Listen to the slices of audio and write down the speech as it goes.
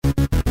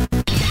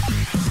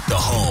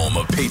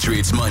of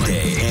Patriots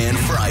Monday and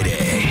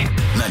Friday.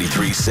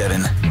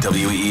 93.7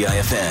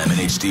 WEEI-FM and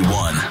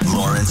HD1,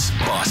 Lawrence,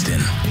 Boston.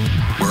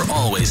 We're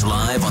always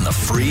live on the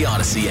free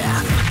Odyssey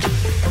app.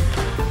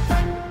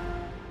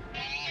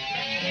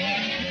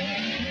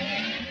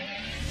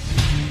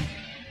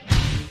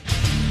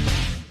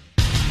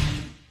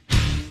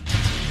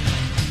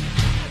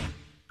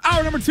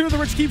 Hour number 2 of the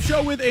Rich Keefe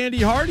Show with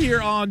Andy Hart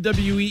here on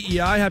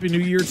WEEI. Happy New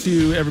Year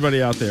to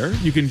everybody out there.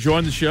 You can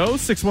join the show,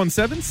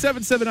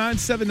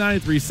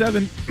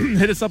 617-779-7937.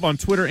 Hit us up on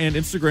Twitter and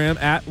Instagram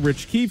at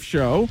Rich Keefe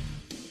Show.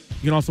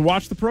 You can also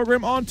watch the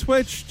program on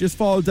Twitch. Just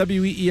follow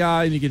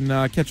WEEI, and you can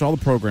catch all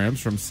the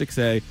programs from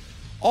 6A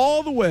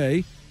all the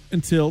way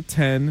until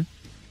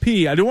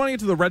 10P. I do want to get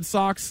to the Red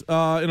Sox in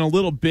a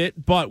little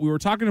bit, but we were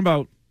talking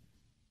about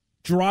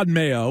Jerod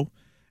Mayo,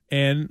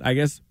 and I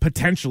guess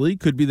potentially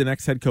could be the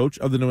next head coach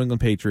of the New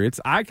England Patriots.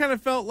 I kind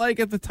of felt like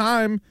at the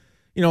time,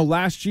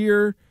 last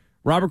year,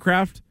 Robert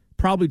Kraft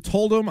probably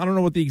told him, I don't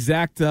know what the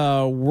exact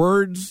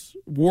words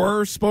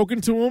were spoken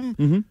to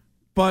him,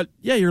 but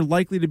yeah, you're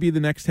likely to be the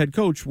next head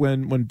coach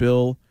when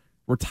Bill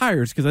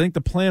retires, because I think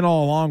the plan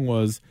all along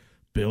was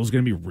Bill's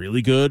going to be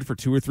really good for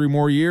 2 or 3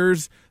 more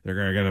years. They're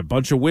going to get a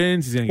bunch of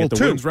wins. He's going to get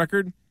the wins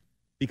record.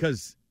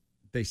 Because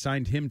they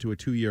signed him to a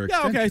 2-year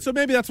extension. Yeah, okay, so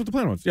maybe that's what the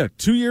plan was. Yeah,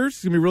 2 years,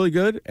 it's going to be really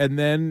good, and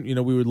then,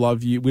 we would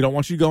love you. We don't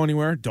want you to go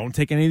anywhere. Don't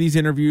take any of these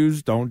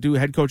interviews. Don't do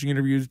head coaching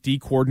interviews,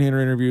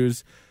 D-coordinator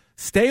interviews.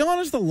 Stay on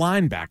as the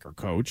linebacker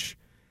coach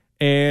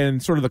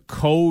and sort of the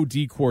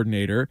co-D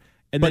coordinator.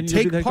 But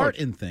take part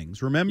in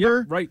things. Remember?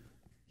 Yep, right.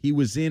 He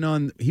was in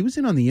on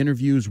the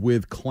interviews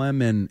with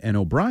Clem and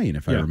O'Brien,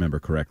 if I remember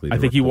correctly. I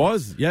think he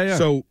was. Yeah.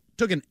 So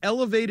took an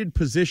elevated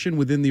position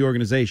within the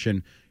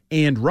organization.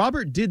 And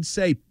Robert did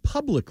say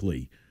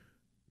publicly,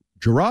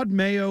 Jerod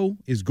Mayo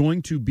is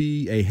going to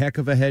be a heck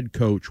of a head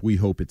coach. We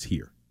hope it's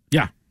here.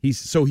 Yeah. He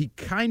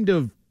kind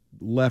of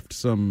left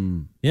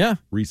some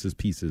Reese's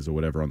Pieces or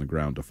whatever on the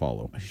ground to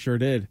follow. I sure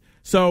did.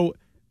 So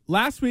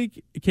last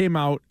week it came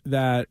out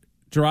that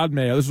Jerod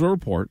Mayo, this is a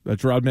report, that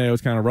Jerod Mayo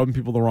is kind of rubbing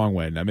people the wrong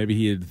way. Now, maybe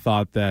he had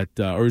thought that,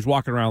 or he was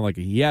walking around like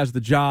he has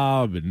the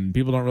job and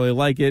people don't really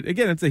like it.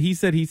 Again, it's a he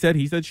said, she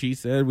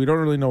said. We don't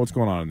really know what's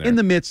going on in there. In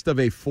the midst of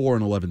a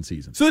 4-11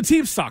 season. So the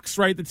team sucks,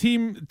 right? The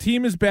team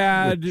is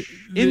bad. Which,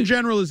 in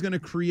general, is going to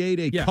create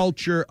a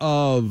culture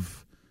of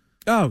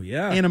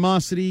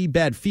animosity,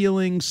 bad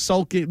feelings,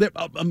 sulking,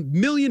 a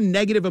million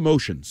negative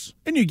emotions.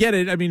 And you get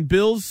it. I mean,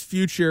 Bill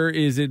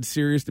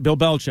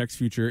Belichick's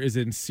future is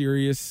in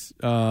serious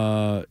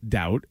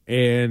doubt.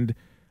 And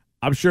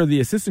I'm sure the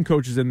assistant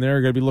coaches in there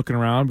are going to be looking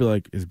around and be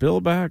like, is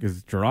Bill back?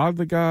 Is Jerod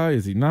the guy?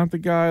 Is he not the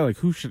guy? Like,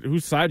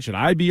 whose side should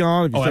I be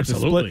on? If you start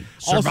absolutely. To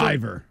split.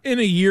 Survivor. Also, in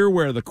a year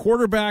where the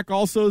quarterback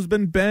also has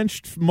been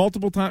benched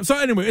multiple times. So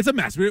anyway, it's a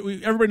mess.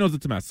 Everybody knows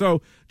it's a mess.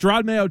 So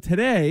Jerod Mayo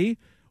today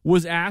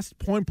was asked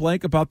point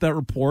blank about that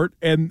report,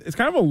 and it's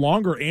kind of a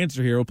longer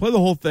answer here. We'll play the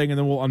whole thing, and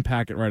then we'll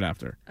unpack it right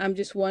after. I'm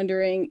just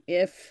wondering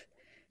if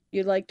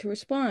you'd like to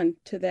respond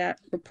to that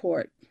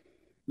report.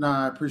 No,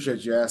 I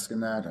appreciate you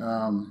asking that.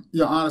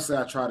 Honestly,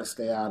 I try to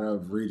stay out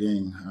of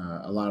reading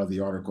a lot of the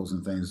articles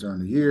and things during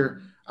the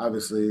year.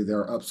 Obviously, there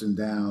are ups and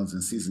downs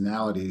and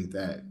seasonality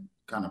that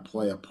kind of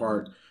play a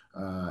part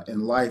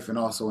in life and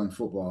also in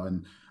football.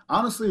 And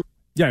honestly...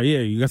 Yeah,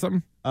 you got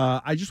something?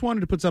 I just wanted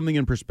to put something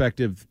in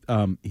perspective.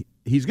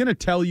 He's going to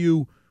tell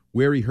you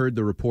where he heard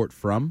the report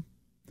from.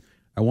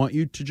 I want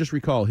you to just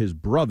recall his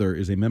brother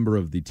is a member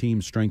of the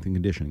team's strength and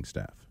conditioning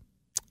staff.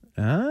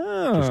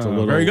 Just a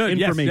little very good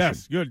information.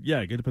 Yes, good.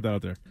 Yeah, good to put that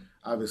out there.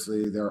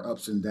 Obviously, there are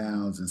ups and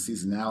downs and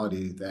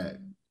seasonality that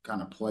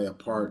kind of play a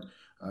part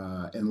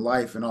in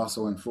life and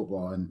also in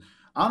football. And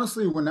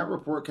honestly, when that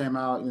report came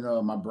out,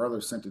 my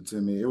brother sent it to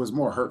me. It was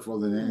more hurtful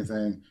than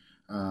anything.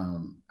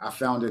 I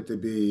found it to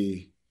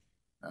be,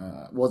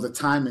 the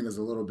timing is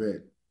a little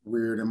bit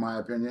weird in my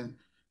opinion.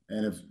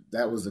 And if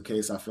that was the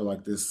case, I feel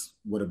like this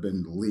would have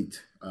been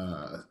leaked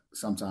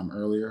sometime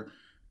earlier.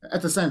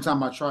 At the same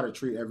time, I try to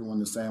treat everyone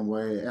the same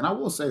way. And I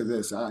will say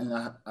this,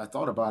 I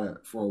thought about it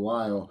for a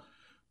while.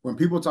 When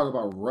people talk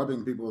about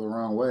rubbing people the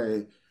wrong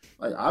way,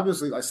 like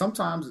obviously, like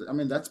sometimes,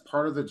 that's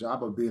part of the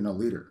job of being a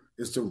leader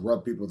is to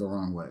rub people the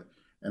wrong way.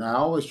 And I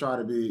always try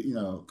to be,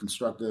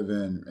 constructive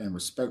and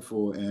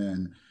respectful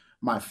in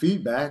my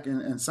feedback.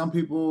 And some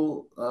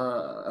people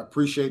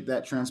appreciate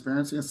that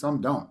transparency and some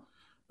don't.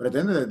 But at the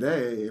end of the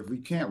day, if we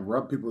can't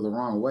rub people the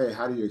wrong way,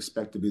 how do you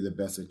expect to be the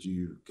best that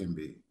you can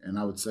be? And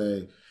I would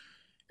say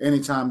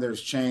anytime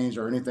there's change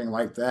or anything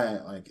like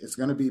that, like it's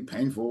going to be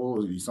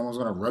painful. Someone's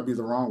going to rub you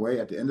the wrong way.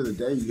 At the end of the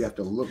day, you have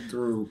to look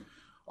through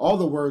all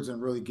the words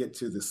and really get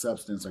to the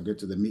substance or get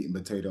to the meat and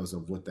potatoes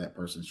of what that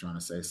person's trying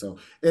to say. So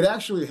it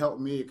actually helped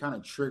me. It kind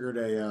of triggered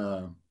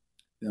a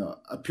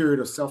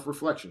period of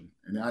self-reflection.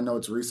 And I know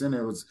it's recent.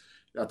 I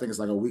think it's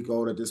like a week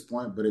old at this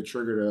point, but it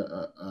triggered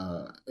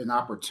an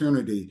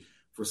opportunity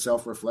for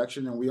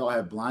self-reflection. And we all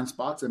have blind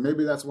spots, and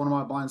maybe that's one of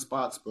my blind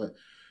spots. But,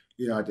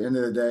 at the end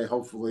of the day,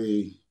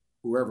 hopefully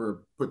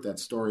whoever put that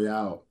story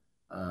out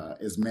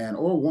is man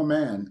or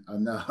woman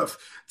enough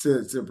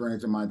to bring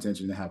it to my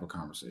attention to have a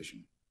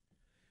conversation.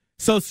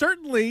 So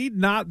certainly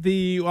not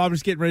I'm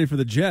just getting ready for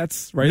the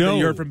Jets, right? No.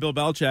 You heard from Bill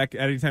Belichick.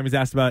 Anytime he's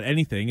asked about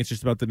anything, it's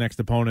just about the next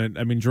opponent.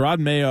 I mean, Jerod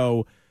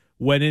Mayo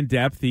went in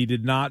depth. He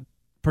did not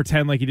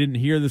pretend like he didn't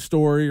hear the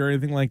story or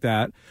anything like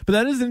that. But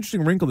that is an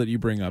interesting wrinkle that you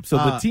bring up. So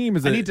the team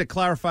is I need to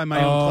clarify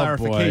my own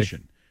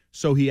clarification. Boy.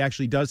 So he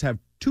actually does have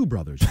two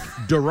brothers.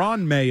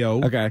 Jerod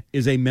Mayo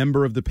is a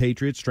member of the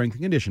Patriots strength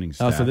and conditioning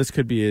staff. Oh, so this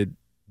could be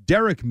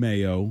Derek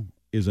Mayo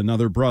is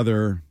another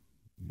brother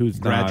who's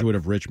graduate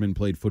of Richmond,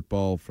 played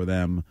football for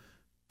them.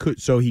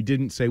 So he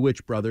didn't say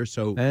which brother,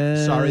 so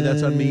sorry,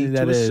 that's on me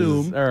to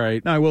assume. All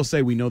right. Now, I will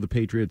say we know the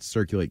Patriots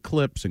circulate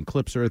clips, and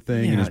clips are a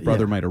thing, and his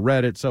brother might have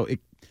read it, so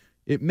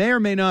it may or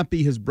may not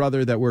be his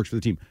brother that works for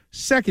the team.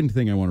 Second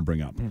thing I want to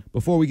bring up,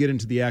 before we get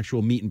into the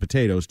actual meat and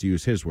potatoes, to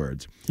use his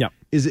words,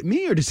 is it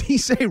me or does he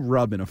say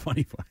rub in a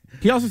funny way?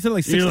 He also said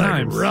like 6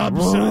 times. Rubs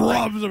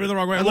over the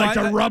wrong way. I like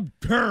to rub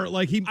her.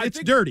 Like it's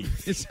dirty.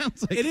 It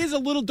sounds like it is a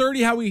little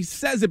dirty how he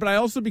says it, but I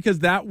also because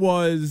that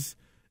was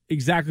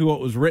exactly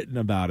what was written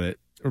about it.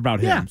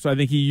 About him. So I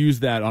think he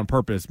used that on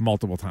purpose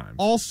multiple times.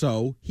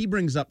 Also, he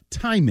brings up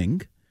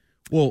timing.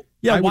 Well,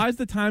 why is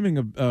the timing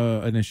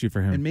an issue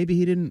for him? And maybe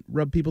he didn't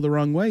rub people the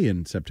wrong way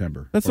in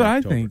September. That's what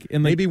October. I think.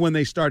 And maybe when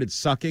they started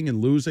sucking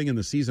and losing and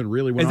the season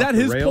really went off the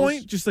rails. Is that his rails,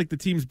 point? Just like the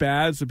team's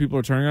bad, so people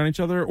are turning on each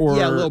other? Or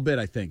yeah, a little bit,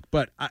 I think.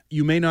 But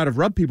you may not have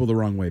rubbed people the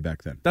wrong way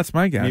back then. That's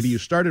my guess. Maybe you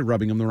started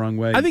rubbing them the wrong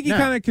way. I think he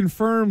kind of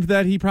confirmed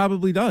that he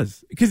probably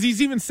does. Because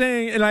he's even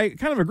saying, and I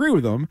kind of agree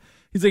with him,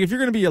 he's like, if you're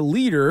going to be a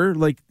leader,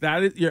 like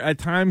that, at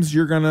times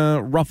you're going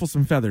to ruffle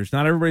some feathers.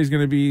 Not everybody's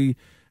going to be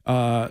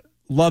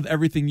love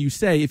everything you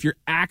say if you're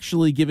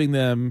actually giving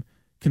them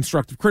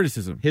constructive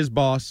criticism. His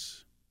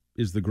boss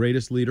is the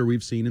greatest leader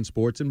we've seen in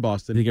sports in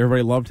Boston. I think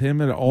everybody loved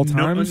him at all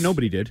times?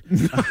 Nobody did.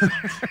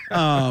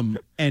 And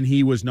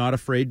he was not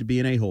afraid to be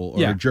an a-hole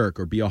or a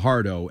jerk or be a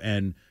hardo.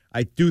 And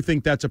I do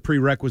think that's a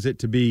prerequisite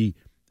to be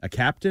a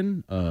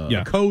captain,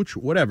 a coach,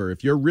 whatever.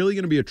 If you're really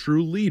going to be a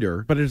true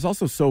leader. But it's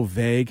also so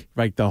vague,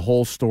 like the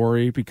whole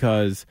story,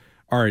 because,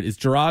 all right, is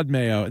Jerod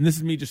Mayo, and this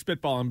is me just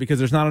spitballing because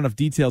there's not enough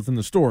details in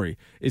the story.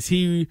 Is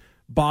he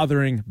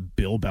bothering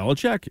Bill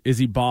Belichick? Is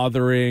he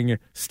bothering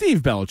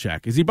Steve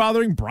Belichick? Is he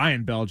bothering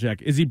Brian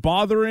Belichick? Is he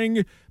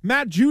bothering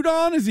Matt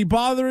Judon? Is he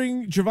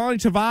bothering Giovanni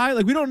Tavai?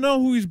 Like, we don't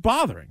know who he's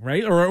bothering,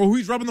 right? Or who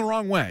he's rubbing the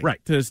wrong way.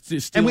 Right. To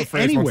steal a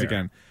phrase once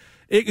again.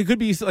 It could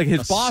be like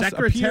his boss,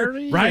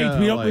 secretary, right?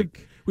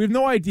 We have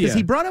no idea. Because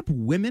he brought up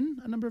women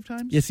a number of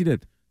times. Yes, he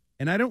did.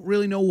 And I don't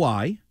really know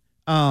why.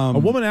 A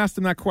woman asked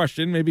him that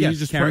question. Maybe he's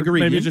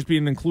just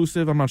being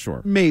inclusive. I'm not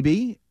sure.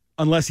 Maybe.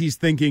 Unless he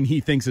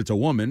thinks it's a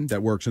woman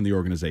that works in the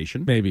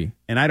organization. Maybe.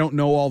 And I don't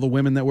know all the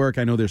women that work.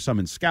 I know there's some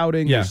in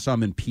scouting. There's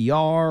some in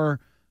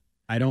PR.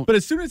 I don't. But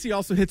as soon as he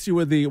also hits you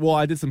with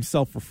I did some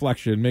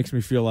self-reflection, makes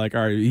me feel like,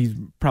 all right, he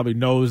probably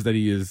knows that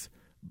he has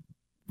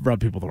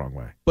rubbed people the wrong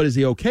way. But is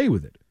he okay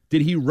with it?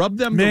 Did he rub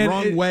them the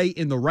wrong way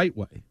in the right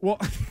way? Well,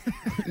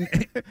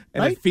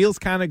 and it feels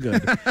kind of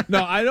good.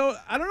 No, I don't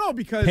know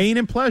because pain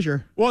and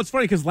pleasure. Well, it's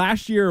funny because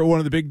last year one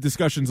of the big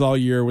discussions all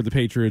year with the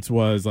Patriots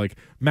was like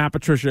Matt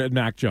Patricia and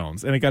Mac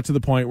Jones, and it got to the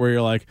point where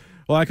you're like,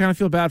 well, I kind of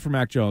feel bad for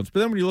Mac Jones, but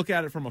then when you look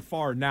at it from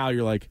afar now,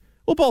 you're like,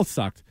 well, both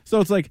sucked.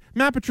 So it's like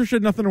Matt Patricia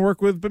had nothing to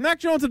work with, but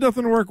Mac Jones had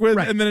nothing to work with,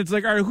 and then it's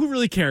like, all right, who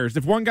really cares?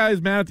 If one guy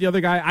is mad at the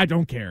other guy, I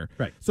don't care.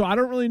 Right. So I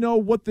don't really know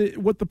what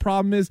the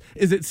problem is.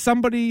 Is it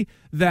somebody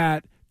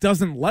that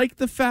doesn't like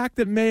the fact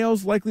that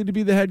Mayo's likely to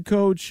be the head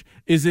coach?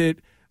 Is it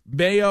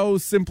Mayo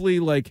simply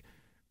like,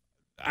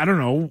 I don't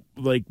know,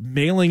 like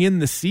mailing in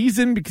the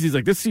season because he's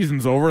like, this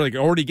season's over, like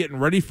already getting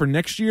ready for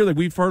next year? Like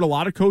we've heard a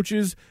lot of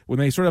coaches when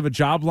they sort of have a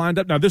job lined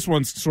up. Now this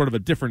one's sort of a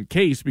different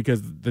case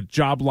because the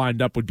job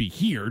lined up would be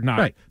here,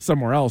 not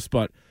somewhere else,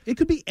 but it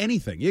could be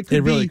anything. It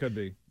really could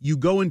be. You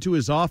go into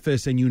his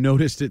office and you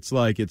noticed it's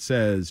like it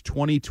says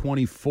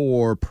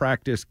 2024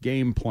 practice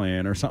game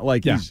plan or something.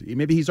 Like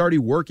maybe he's already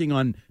working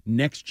on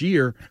next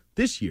year,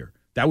 this year.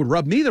 That would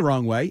rub me the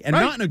wrong way, and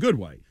not in a good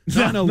way.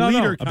 Not in a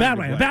leader a bad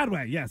way. A bad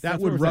way, yes. That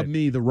would rub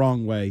me the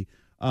wrong way.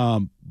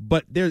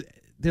 But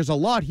there's a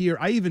lot here.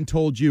 I even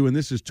told you, and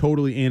this is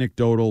totally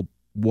anecdotal,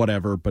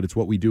 whatever, but it's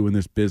what we do in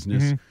this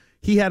business. Mm-hmm.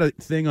 He had a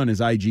thing on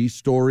his IG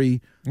story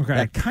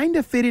that kind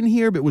of fit in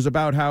here, but it was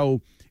about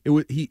how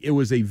it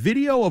was a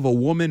video of a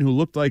woman who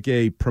looked like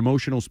a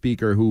promotional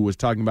speaker who was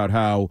talking about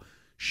how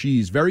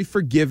she's very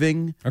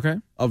forgiving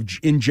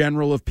in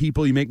general of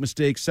people. You make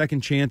mistakes,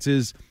 second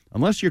chances,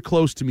 unless you're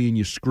close to me and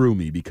you screw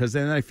me, because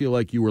then I feel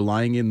like you were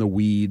lying in the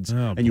weeds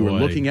and you were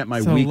looking at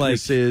my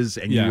weaknesses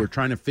and you were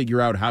trying to figure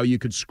out how you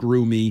could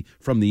screw me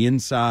from the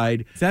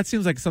inside. That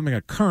seems like something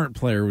a current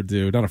player would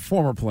do, not a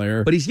former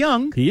player. But he's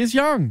young. He is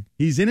young.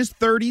 He's in his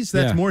 30s.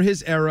 That's more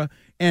his era.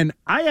 And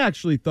I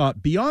actually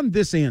thought beyond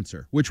this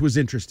answer, which was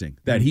interesting,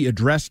 that he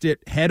addressed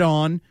it head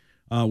on,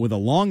 with a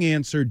long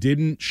answer,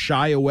 didn't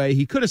shy away.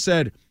 He could have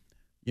said,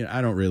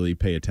 I don't really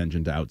pay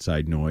attention to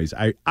outside noise.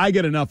 I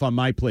get enough on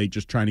my plate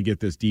just trying to get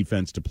this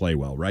defense to play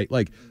well, right?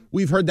 Like,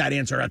 we've heard that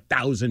answer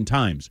 1,000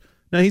 times.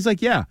 Now, he's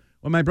like,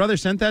 when my brother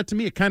sent that to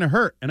me, it kind of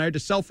hurt, and I had to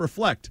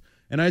self-reflect,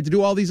 and I had to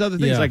do all these other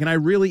things. And I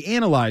really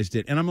analyzed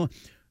it. And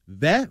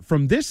that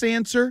from this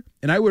answer,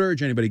 and I would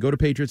urge anybody, go to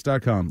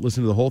Patriots.com,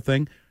 listen to the whole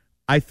thing.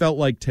 I felt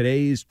like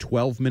today's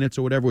 12 minutes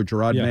or whatever with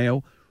Jerod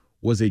Mayo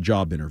was a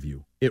job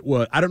interview. It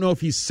was. I don't know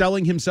if he's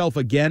selling himself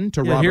again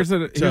to Robert. Here's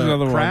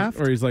another Kraft.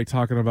 one where he's like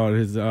talking about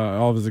his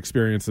all of his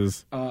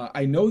experiences.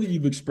 I know that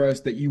you've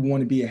expressed that you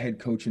want to be a head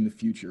coach in the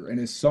future, and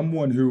as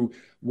someone who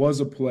was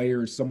a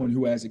player, someone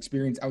who has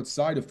experience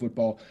outside of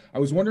football, I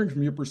was wondering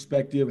from your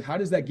perspective, how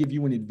does that give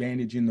you an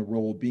advantage in the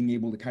role, being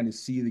able to kind of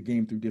see the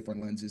game through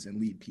different lenses and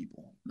lead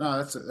people?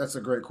 No, that's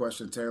a great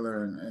question,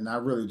 Taylor, and I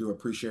really do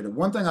appreciate it.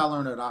 One thing I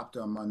learned at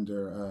Optum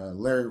under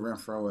Larry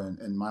Renfro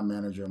and my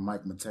manager,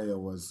 Mike Mateo,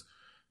 was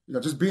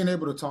just being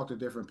able to talk to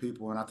different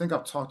people. And I think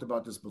I've talked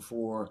about this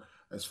before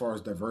as far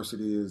as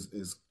diversity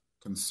is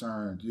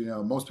concerned.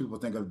 Most people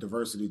think of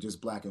diversity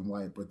just black and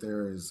white, but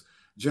there is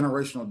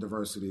generational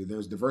diversity.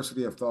 There's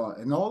diversity of thought.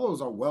 And all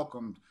those are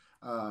welcomed,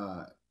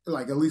 at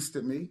least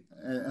to me.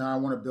 And I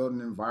want to build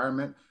an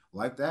environment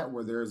like that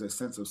where there is a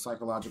sense of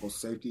psychological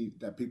safety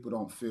that people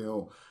don't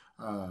feel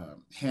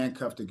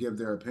handcuffed to give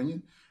their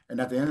opinion. And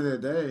at the end of the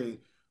day,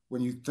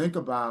 when you think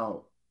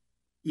about,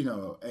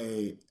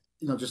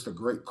 just a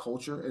great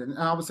culture. And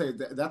I would say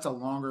that's a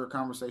longer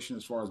conversation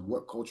as far as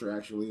what culture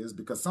actually is,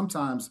 because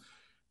sometimes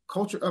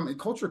culture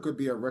could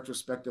be a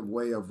retrospective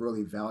way of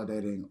really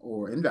validating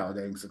or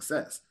invalidating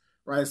success,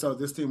 right? So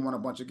this team won a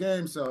bunch of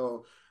games,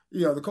 so,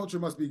 the culture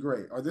must be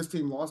great. Or this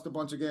team lost a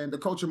bunch of games, the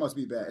culture must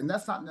be bad. And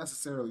that's not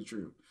necessarily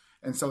true.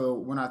 And so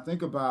when I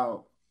think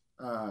about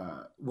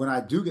when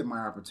I do get my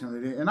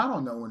opportunity, and I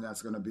don't know when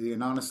that's going to be,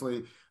 and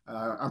honestly,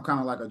 I'm kind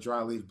of like a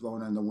dry leaf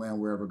blowing in the wind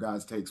wherever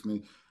God takes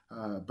me.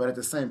 But at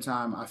the same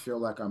time, I feel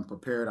like I'm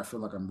prepared. I feel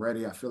like I'm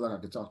ready. I feel like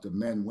I can talk to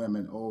men,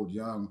 women, old,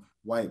 young,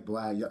 white,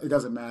 black. It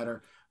doesn't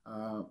matter.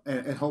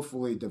 And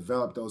hopefully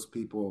develop those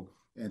people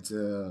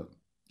into,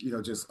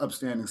 just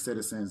upstanding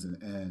citizens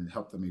and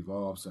help them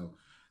evolve. So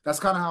that's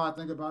kind of how I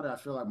think about it. I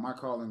feel like my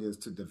calling is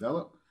to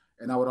develop.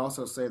 And I would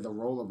also say the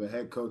role of a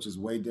head coach is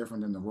way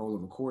different than the role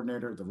of a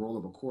coordinator. The role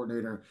of a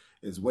coordinator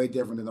is way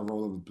different than the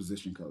role of a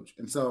position coach.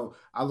 And so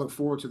I look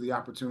forward to the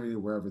opportunity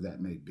wherever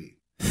that may be.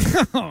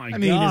 I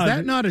mean, is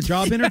that not a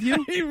job interview?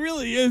 He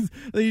really is.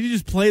 Like, you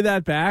just play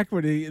that back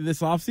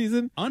this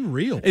offseason?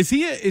 Unreal. Is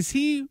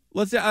he?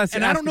 Let's ask.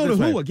 And I don't know to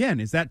who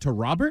again. Is that to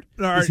Robert?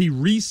 Is he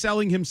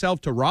reselling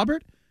himself to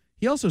Robert?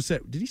 He also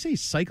said, did he say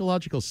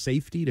psychological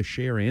safety to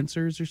share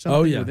answers or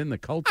something within the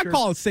culture? I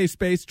call it safe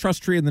space,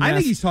 trust tree in the nest. I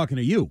think he's talking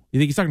to you. You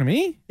think he's talking to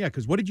me? Yeah,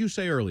 because what did you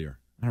say earlier?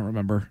 I don't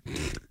remember.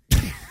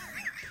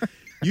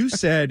 You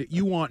said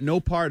you want no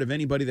part of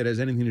anybody that has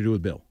anything to do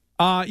with Bill.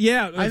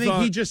 Yeah. I think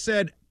he just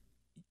said,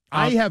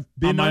 I have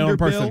been my under own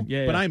person.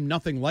 Bill, but I'm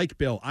nothing like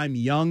Bill. I'm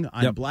young.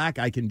 I'm black.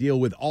 I can deal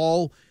with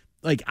all.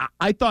 Like,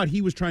 I thought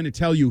he was trying to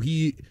tell you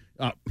he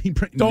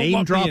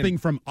name dropping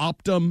from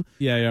Optum.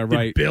 Yeah,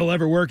 right. Did Bill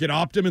ever work at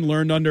Optum and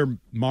learned under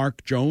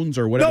Mark Jones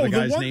or whatever the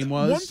guy's name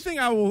was? One thing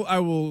I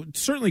will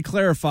certainly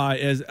clarify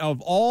is of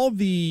all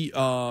the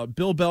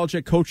Bill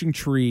Belichick coaching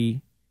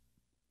tree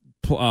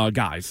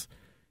guys,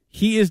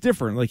 he is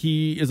different. Like,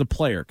 he is a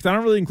player. Because I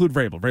don't really include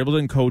Vrabel. Vrabel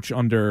didn't coach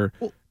under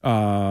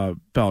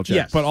Belichick.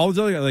 Yes. But all these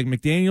other guys, like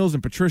McDaniels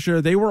and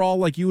Patricia, they were all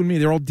like you and me.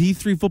 They're all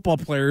D3 football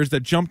players that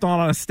jumped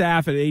on a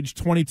staff at age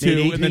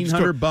 22. Made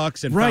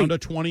 $1,800 and found a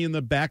 20 in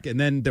the back, and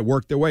then they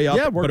worked their way up.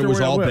 Yeah, but it was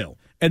all Bill.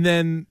 And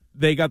then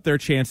they got their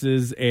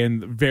chances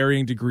and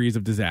varying degrees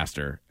of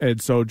disaster.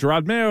 And so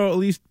Jerod Mayo, at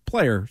least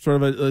player,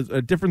 sort of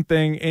a different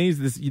thing. And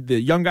he's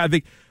the young guy. I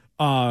think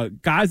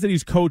guys that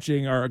he's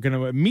coaching are going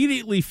to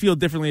immediately feel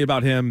differently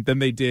about him than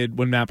they did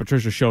when Matt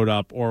Patricia showed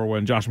up or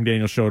when Josh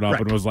McDaniels showed up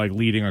and was like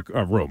leading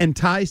a room. And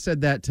Ty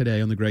said that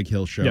today on the Greg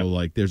Hill show. Yep.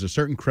 Like, there's a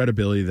certain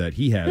credibility that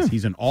he has. Yeah.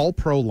 He's an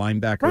all-pro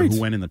linebacker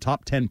who went in the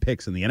top 10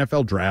 picks in the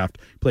NFL draft,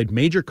 played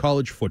major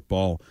college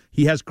football.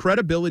 He has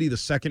credibility the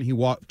second he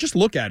walked. Just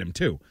look at him,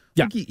 too.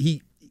 Yeah.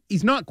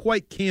 He's not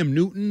quite Cam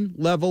Newton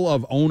level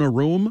of own a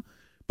room,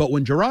 but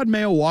when Jerod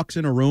Mayo walks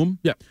in a room,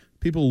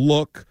 people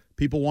look.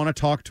 People want to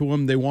talk to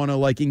him. They want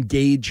to,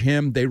 engage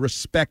him. They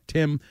respect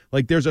him.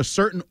 Like, there's a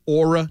certain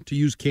aura, to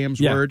use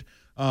Cam's word.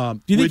 Do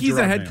you think he's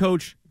a head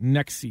coach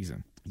next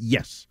season?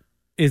 Yes.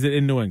 Is it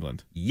in New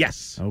England?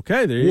 Yes.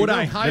 Okay, there you go. Would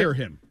I hire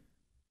him?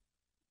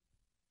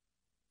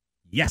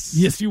 Yes.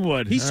 Yes, you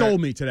would. He sold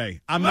me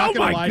today. I'm not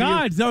going to lie to you. Oh,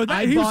 my God.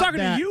 No, he was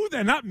talking to you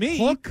then, not me.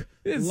 Hook,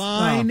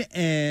 line,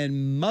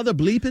 and mother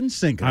bleeping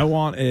sinker. I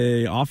want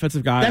a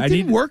offensive guy. That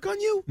didn't work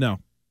on you? No.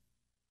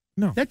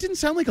 That didn't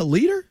sound like a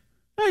leader?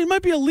 No, he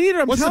might be a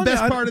leader. What's the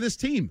best part of this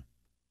team?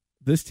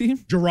 This team?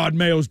 Jerod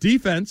Mayo's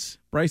defense.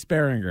 Bryce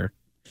Behringer.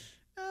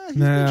 He's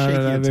been shaky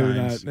at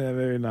times.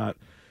 Maybe not.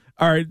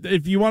 All right,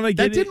 if you want to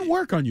get that didn't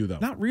work on you, though.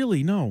 Not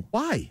really, no.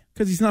 Why?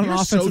 Because he's not an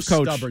offensive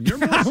coach. Stubborn. You're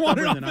more I stubborn want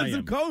an than I am.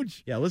 offensive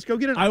coach. Yeah, let's go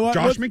get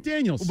Josh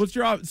McDaniels. What's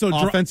your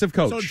offensive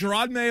coach? So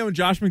Jerod Mayo and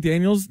Josh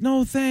McDaniels?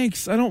 No,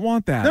 thanks. I don't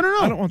want that. No.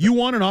 I don't want you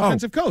want an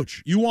offensive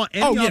coach. You want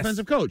any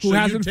offensive coach who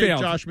hasn't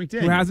failed. Josh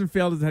McDaniels. Who hasn't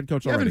failed as a head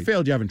coach already. You haven't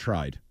failed. You haven't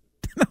tried.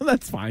 No,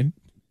 that's fine.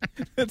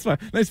 That's fine.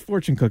 Nice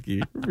fortune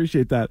cookie.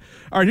 Appreciate that.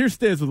 All right, here's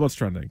Stiz with What's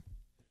Trending.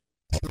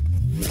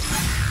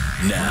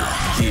 Now,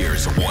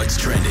 here's what's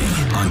trending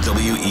on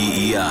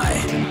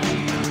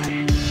WEEI.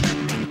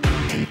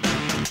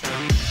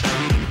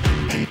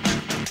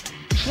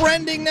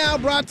 Trending now,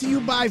 brought to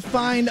you by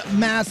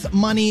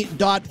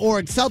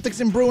FindMassMoney.org. Celtics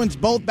and Bruins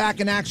both back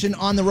in action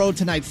on the road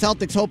tonight.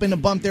 Celtics hoping to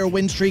bump their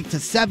win streak to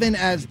 7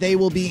 as they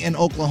will be in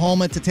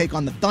Oklahoma to take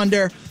on the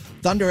Thunder.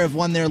 Thunder have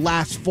won their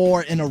last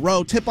 4 in a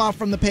row. Tip-off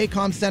from the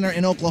Paycom Center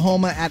in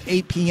Oklahoma at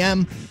 8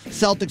 p.m.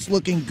 Celtics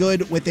looking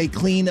good with a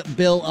clean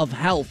bill of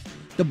health.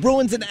 The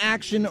Bruins in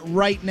action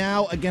right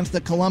now against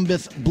the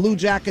Columbus Blue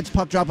Jackets.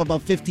 Puck drop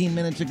about 15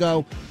 minutes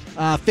ago.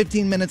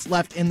 15 minutes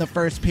left in the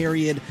first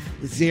period,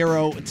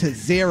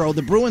 0-0.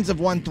 The Bruins have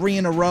won 3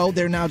 in a row.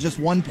 They're now just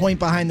 1 point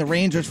behind the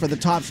Rangers for the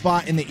top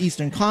spot in the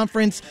Eastern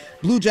Conference.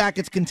 Blue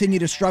Jackets continue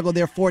to struggle.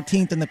 They're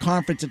 14th in the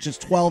conference at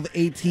just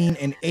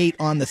 12-18-8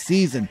 on the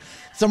season.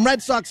 Some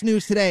Red Sox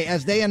news today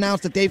as they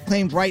announced that they've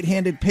claimed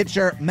right-handed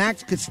pitcher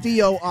Max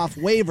Castillo off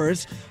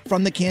waivers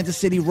from the Kansas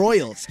City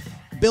Royals.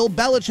 Bill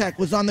Belichick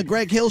was on the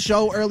Greg Hill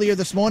Show earlier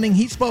this morning.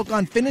 He spoke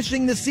on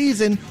finishing the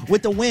season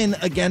with the win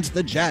against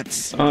the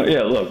Jets.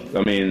 Yeah, look,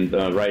 I mean,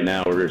 right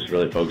now we're just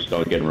really focused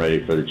on getting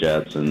ready for the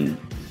Jets and,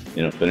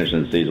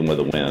 finishing the season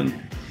with a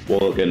win. We'll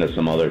look into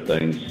some other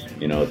things,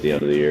 at the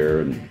end of the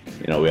year. And,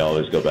 we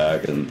always go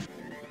back and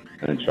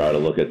try to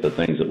look at the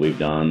things that we've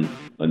done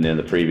in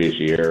the previous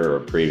year or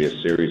previous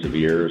series of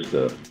years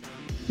to,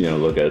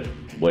 look at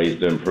ways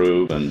to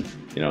improve and,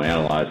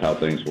 analyze how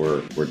things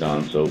were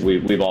done. So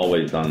we've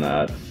always done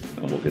that,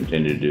 and we'll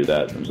continue to do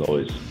that. There's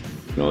always,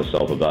 a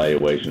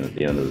self-evaluation at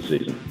the end of the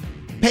season.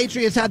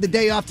 Patriots had the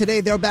day off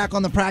today. They're back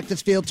on the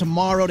practice field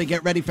tomorrow to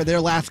get ready for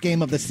their last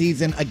game of the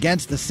season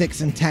against the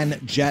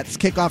 6-10 Jets.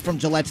 Kickoff from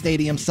Gillette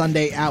Stadium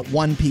Sunday at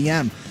 1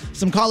 p.m.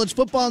 Some college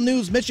football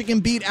news.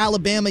 Michigan beat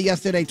Alabama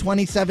yesterday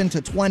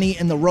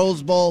 27-20 in the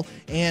Rose Bowl,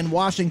 and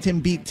Washington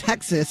beat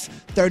Texas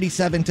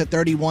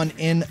 37-31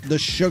 in the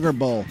Sugar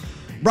Bowl.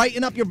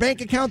 Brighten up your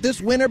bank account this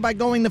winter by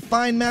going to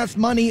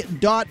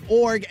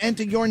FindMassMoney.org.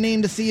 Enter your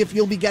name to see if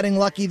you'll be getting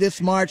lucky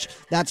this March.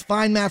 That's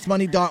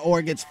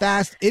FindMassMoney.org. It's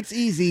fast, it's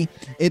easy,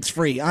 it's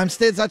free. I'm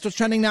Stiz. That's what's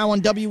trending now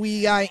on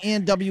WEEI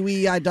and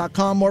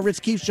WEEI.com. More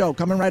Rich Keefe Show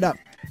coming right up.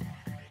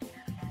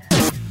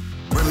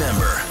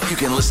 Remember, you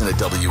can listen to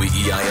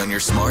WEEI on your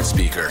smart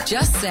speaker.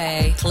 Just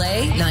say,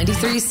 play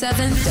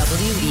 93.7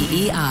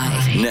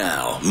 WEEI.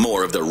 Now,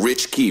 more of the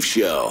Rich Keefe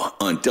Show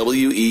on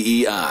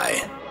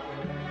WEEI.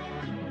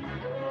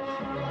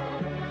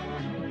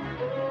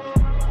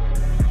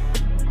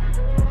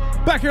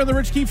 Back here on the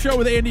Rich Keefe Show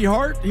with Andy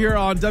Hart here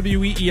on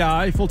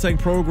WEEI. Full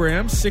tank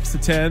program, 6 to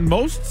 10.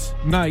 Most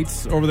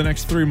nights over the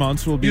next 3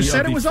 months will be You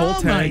said of it the was full all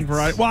tank nights.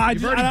 variety. Well, I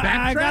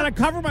backtracked? got to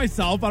cover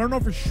myself. I don't know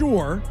for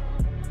sure.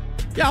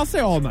 Yeah, I'll say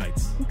all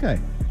nights. Okay.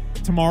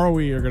 Tomorrow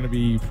we are going to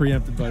be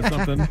preempted by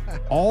something.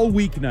 All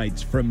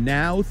weeknights from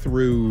now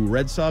through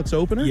Red Sox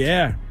opener?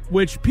 Yeah.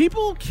 Which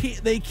people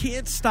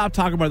can't stop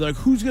talking about. They're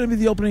like, who's going to be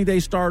the opening day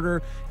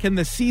starter? Can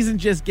the season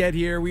just get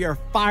here? We are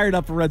fired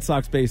up for Red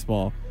Sox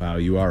baseball. Wow,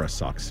 you are a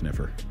Sox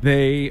sniffer.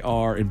 They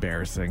are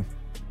embarrassing.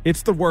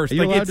 It's the worst. Are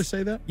you allowed to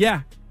say that?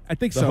 Yeah, I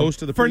think so. The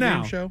host of the for pregame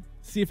now. show?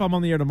 See if I'm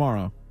on the air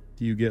tomorrow.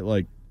 Do you get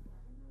like...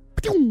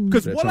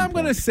 Because what I'm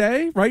going to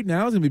say right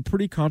now is going to be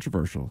pretty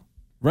controversial.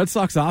 Red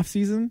Sox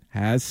offseason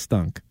has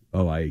stunk.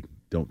 Oh, I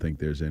don't think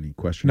there's any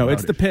question No, about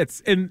it's the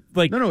pits. And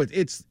like, No,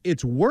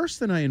 it's worse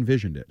than I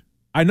envisioned it.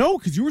 I know,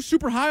 because you were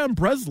super high on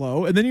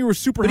Breslow, and then you were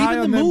super But high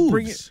even on the them moves.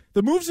 bringing.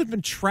 The moves have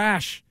been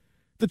trash.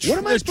 What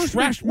am I supposed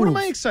trash to be, What am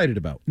moves. I excited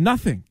about?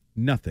 Nothing.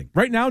 Nothing.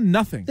 Right now,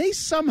 nothing. They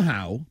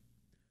somehow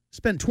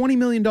spent $20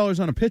 million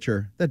on a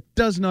pitcher that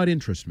does not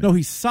interest me. No,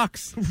 he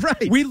sucks.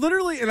 Right. We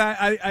literally, and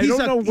I don't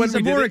know when he's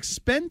we a did more it.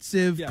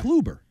 expensive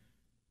Kluber.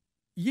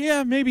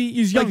 Yeah, maybe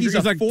he's younger. he's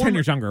He's a like former- 10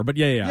 years younger, but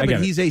yeah, I but get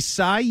it. he's a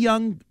Cy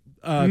Young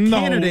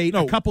candidate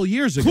a couple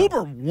years ago.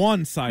 Kluber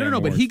won Cy Young No,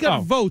 but Awards. he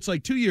got votes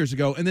like 2 years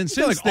ago, and then He's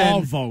got, since like, then,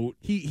 all vote.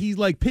 He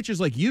like pitches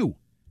like you.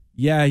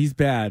 Yeah, he's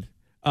bad.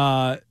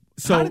 So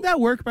how did that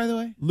work, by the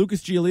way?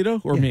 Lucas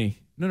Giolito or me?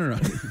 No.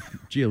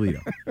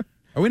 Giolito.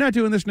 Are we not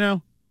doing this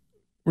now?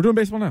 We're doing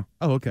baseball now.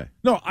 Oh, okay.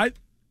 No,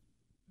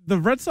 the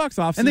Red Sox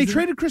offseason. And they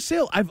traded Chris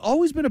Sale. I've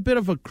always been a bit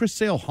of a Chris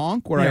Sale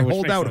honk where I which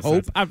hold makes out no hope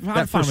sense. I'm that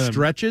fine for with them.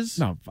 stretches.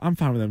 No, I'm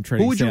fine with them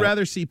trading. Who would you Sale.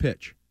 rather see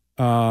pitch?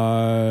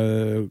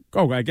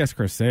 I guess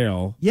Chris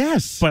Sale.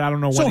 Yes. But I don't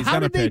know when so he's how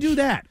going to did they pitch. do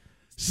that?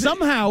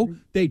 Somehow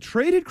they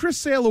traded Chris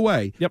Sale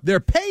away. Yep. They're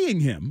paying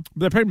him.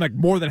 They're paying like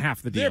more than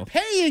half the deal.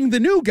 They're paying the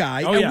new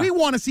guy, Oh, and yeah. we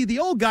want to see the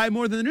old guy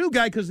more than the new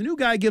guy because the new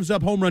guy gives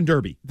up home run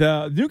derby.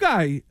 The new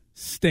guy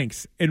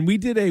stinks. And we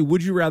did a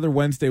Would You Rather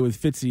Wednesday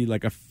with Fitzy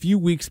like a few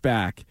weeks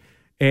back.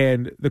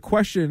 And the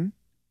question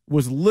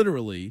was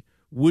literally,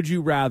 would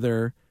you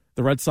rather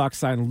the Red Sox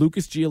sign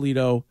Lucas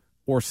Giolito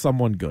or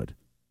someone good?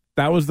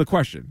 That was the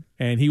question.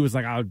 And he was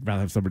like, I would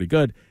rather have somebody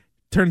good.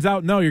 Turns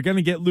out, no, you're going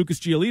to get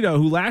Lucas Giolito,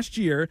 who last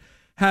year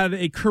had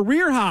a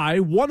career-high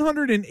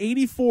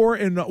 184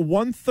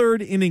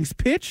 1/3 innings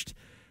pitched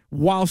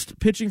whilst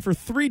pitching for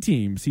 3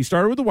 teams. He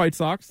started with the White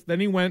Sox.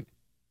 Then he went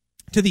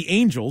to the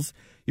Angels.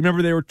 You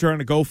remember they were trying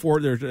to go for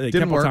it. They kept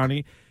Didn't work.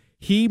 Ohtani.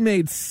 He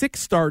made 6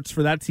 starts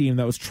for that team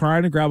that was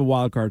trying to grab a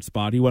wild card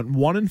spot. He went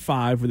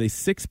 1-5 with a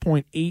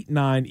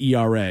 6.89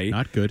 ERA.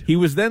 Not good. He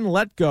was then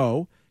let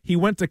go. He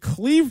went to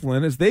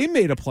Cleveland as they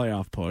made a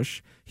playoff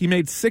push. He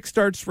made 6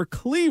 starts for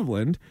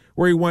Cleveland,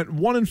 where he went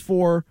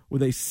 1-4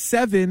 with a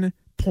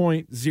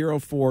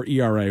 7.04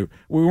 ERA.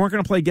 We weren't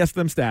going to play guess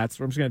them stats.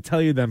 I'm just going to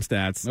tell you them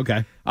stats.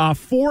 Okay.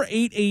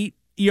 4.88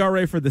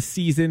 ERA for the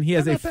season. He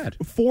has a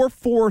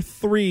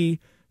 4.43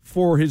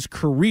 for his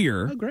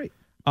career. Oh, great.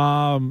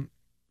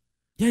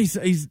 Yeah,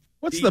 he's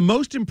What's the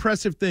most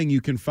impressive thing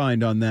you can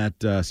find on that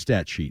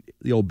stat sheet?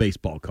 The old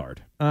baseball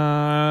card.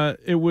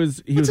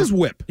 What's his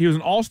whip? He was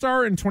an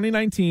All-Star in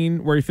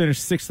 2019, where he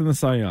finished 6th in the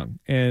Cy Young,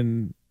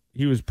 and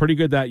he was pretty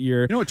good that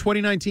year. You know what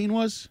 2019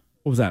 was?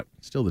 What was that?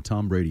 Still the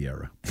Tom Brady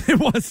era. It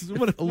was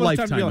a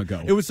lifetime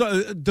ago. It was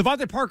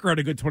Devontae Parker had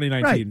a good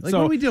 2019. Right. Like,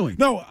 what are we doing?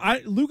 No,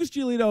 Lucas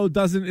Giolito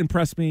doesn't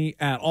impress me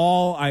at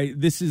all.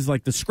 This is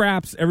like the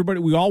scraps.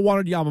 We all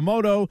wanted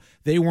Yamamoto.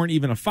 They weren't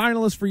even a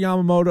finalist for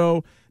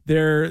Yamamoto.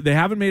 They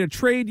haven't made a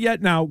trade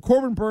yet. Now,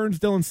 Corbin Burns,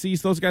 Dylan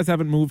Cease, those guys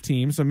haven't moved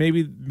teams, so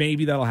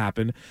maybe that'll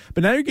happen.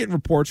 But now you're getting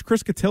reports.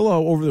 Chris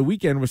Cotillo over the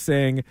weekend was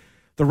saying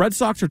the Red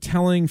Sox are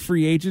telling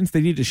free agents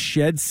they need to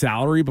shed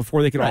salary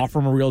before they can offer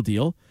them a real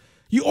deal.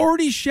 You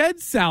already shed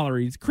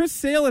salaries. Chris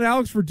Sale and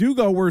Alex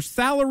Verdugo were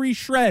salary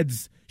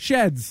sheds.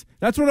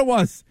 That's what it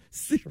was.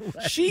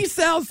 She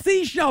sells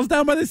seashells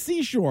down by the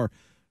seashore.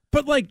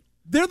 But,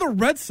 they're the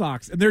Red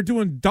Sox, and they're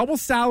doing double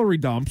salary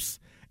dumps.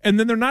 And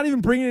then they're not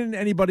even bringing in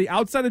anybody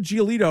outside of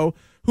Giolito,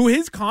 who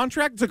his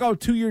contract took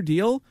out a 2-year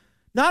deal.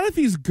 Not if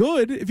he's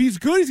good. If he's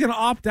good, he's going to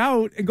opt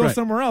out and go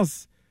somewhere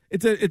else.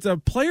 It's a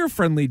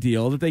player-friendly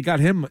deal that they got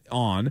him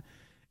on.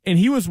 And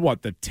he was,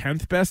 the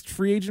 10th best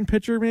free agent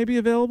pitcher maybe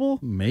available?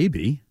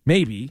 Maybe.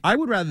 I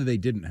would rather they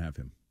didn't have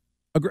him.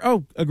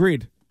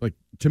 Agreed.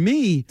 To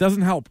me,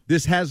 doesn't help.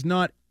 This has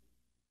not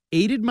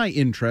aided my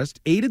interest,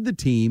 aided the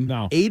team,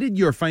 aided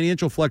your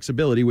financial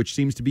flexibility, which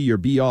seems to be your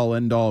be-all,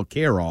 end-all,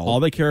 care-all. All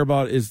they care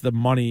about is the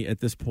money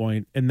at this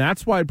point, and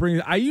that's why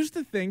I used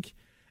to think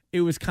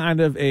it was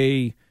kind of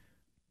a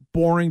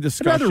boring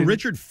discussion. I'd rather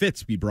Richard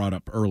Fitz be brought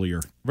up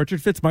earlier.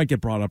 Richard Fitz might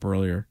get brought up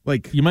earlier.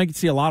 You might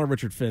see a lot of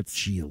Richard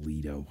Fitz.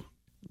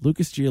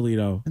 Lucas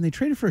Giolito. And they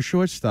traded for a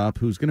shortstop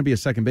who's going to be a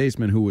second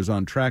baseman who was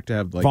on track to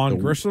have Vaughn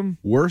Grissom?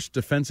 Worst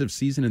defensive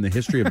season in the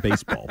history of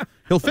baseball.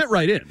 He'll fit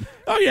right in.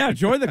 Oh, yeah.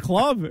 Join the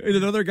club. And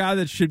another guy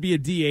that should be a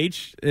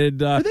DH.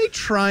 And, are they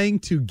trying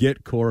to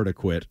get Cora to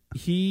quit?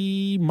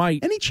 He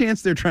might. Any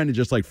chance they're trying to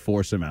just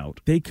force him out?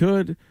 They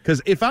could.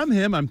 Because if I'm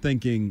him, I'm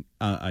thinking,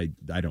 I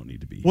don't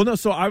need to be. Well, no,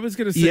 so I was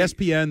going to say.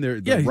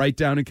 ESPN, they're right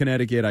down in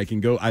Connecticut. I can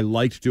go. I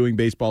liked doing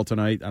baseball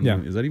tonight.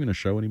 Is that even a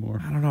show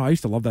anymore? I don't know. I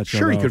used to love that show.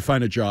 Sure, he could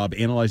find a job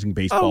analyzing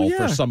baseball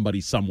for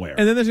somebody somewhere.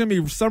 And then there's going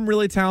to be some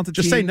really talented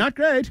team. Just say, not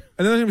great.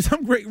 And then there's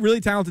going to be some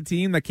really talented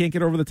team that can't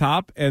get over the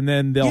top, and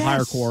then they'll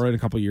hire Cora in a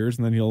couple of years,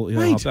 and then he'll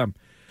help them.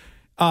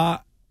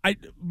 I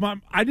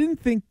didn't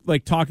think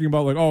talking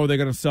about they're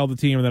going to sell the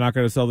team or they're not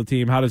going to sell the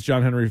team. How does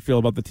John Henry feel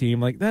about the team?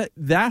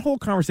 That whole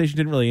conversation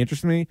didn't really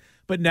interest me.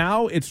 But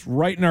now it's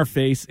right in our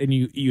face, and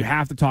you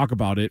have to talk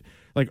about it.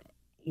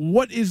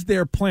 What is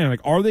their plan?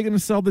 Are they going to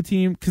sell the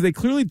team? Because they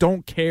clearly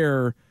don't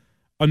care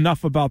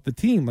enough about the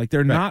team.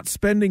 They're not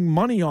spending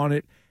money on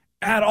it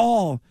at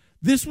all.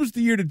 This was the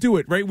year to do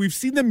it, right? We've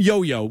seen them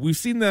yo-yo. We've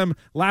seen them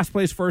last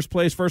place, first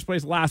place,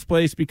 last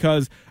place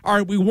because, all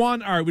right, we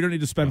won. All right, we don't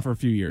need to spend for a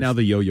few years. Now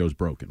the yo-yo's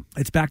broken.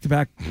 It's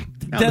back-to-back.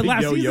 Now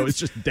the yo-yo is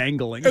just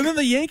dangling. And then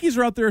the Yankees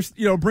are out there,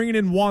 bringing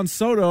in Juan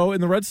Soto,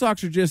 and the Red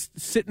Sox are just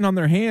sitting on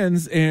their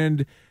hands,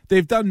 and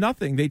they've done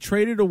nothing. They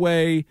traded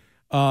away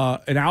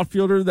an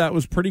outfielder that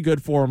was pretty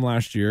good for them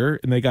last year,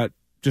 and they got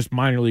just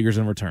minor leaguers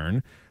in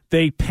return.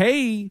 They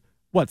pay,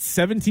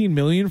 $17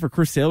 million for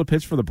Chris Sale to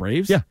pitch for the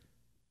Braves? Yeah.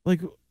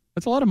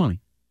 That's a lot of money.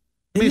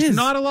 It's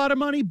not a lot of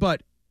money,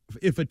 but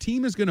if a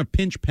team is going to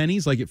pinch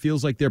pennies like it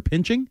feels like they're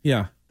pinching,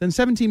 then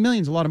 $17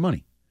 million is a lot of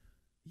money.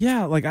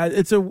 Yeah,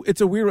 it's a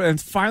weird one. And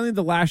it's finally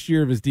the last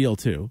year of his deal,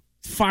 too.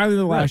 It's finally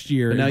the last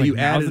year. And now you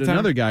added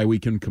another guy we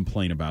can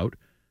complain about.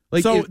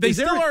 So they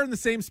still are in the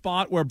same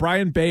spot where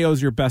Brian Bayo's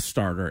your best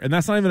starter. And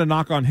that's not even a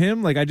knock on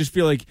him. I just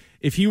feel like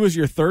if he was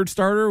your third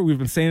starter, we've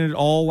been saying it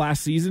all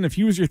last season, if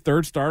he was your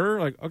third starter,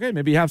 okay,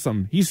 maybe you have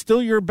some. He's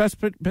still your best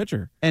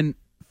pitcher. And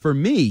for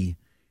me,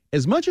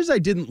 as much as I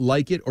didn't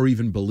like it or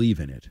even believe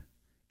in it,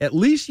 at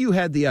least you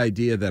had the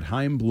idea that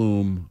Chaim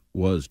Bloom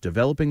was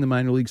developing the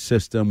minor league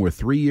system. We're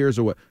 3 years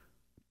away.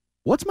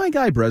 What's my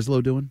guy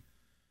Breslow doing?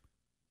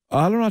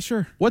 I'm not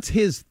sure. What's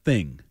his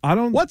thing?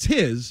 What's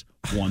his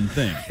one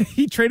thing?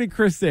 He traded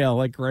Chris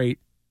Sale. Great.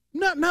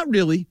 Not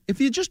really. If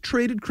you just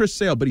traded Chris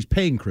Sale, but he's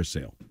paying Chris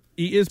Sale.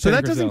 He is paying so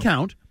that Chris doesn't Sale.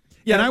 Count.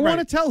 Yeah, and I want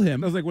to tell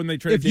him, that was when they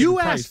traded if you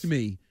David asked Price.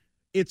 Me,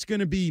 it's going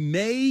to be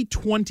May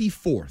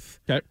 24th.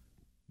 Okay.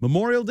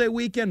 Memorial Day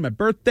weekend, my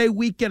birthday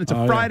weekend. It's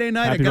a Friday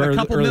night. Happy I got a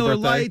couple Miller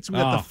birthday. Lights. We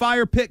got the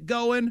fire pit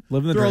going.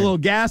 Living the Throw dream. a little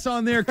gas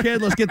on there,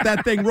 kid. Let's get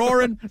that thing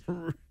roaring.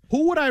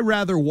 Who would I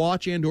rather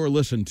watch and or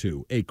listen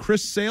to? A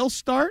Chris Sale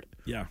start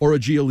or a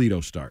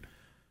Giolito start?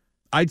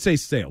 I'd say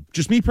Sale.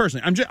 Just me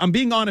personally. I'm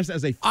being honest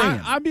as a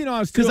fan. I'm being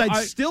honest too. Because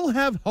I still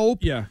have hope.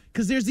 Yeah.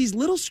 Because there's these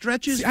little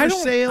stretches for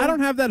Sale. I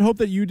don't have that hope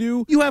that you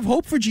do. You have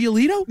hope for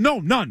Giolito? No,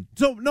 none.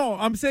 So no,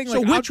 I'm saying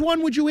like. So which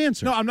one would you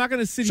answer? No, I'm not going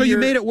to sit here. So you here.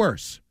 made it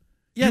worse.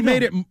 Yeah, you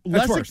made it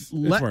less. It's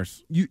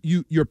worse.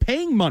 You're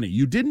paying money.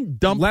 You didn't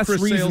dump less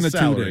Chris reason Sale's to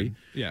salary. tune in.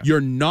 Yeah.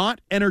 You're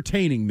not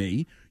entertaining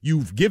me.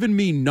 You've given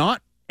me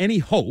not any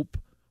hope.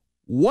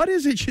 What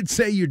is it you'd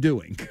say you're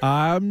doing?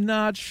 I'm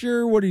not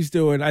sure what he's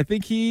doing. I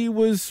think he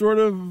was sort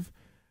of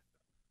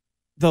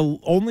the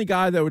only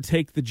guy that would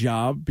take the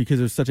job because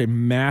it was such a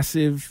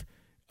massive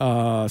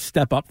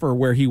step up for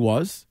where he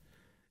was.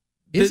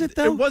 Is it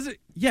though? It wasn't.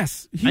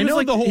 Yes, I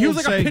know the whole. He was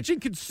like a pitching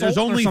consultant. There's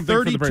only or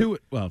something 32.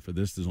 Well, for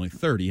this, there's only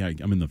 30.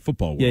 I'm in the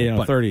football world. Yeah,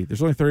 but 30.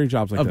 There's only 30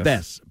 jobs like of this.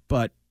 best.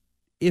 But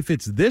if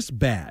it's this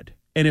bad,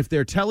 and if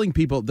they're telling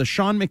people the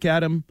Sean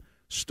McAdam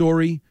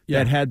story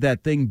that had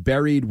that thing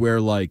buried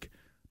where like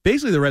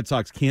basically the Red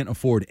Sox can't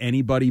afford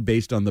anybody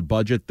based on the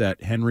budget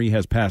that Henry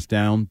has passed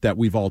down that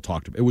we've all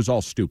talked about. It was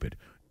all stupid.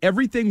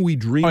 Everything we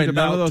dreamed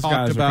about,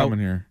 talked about,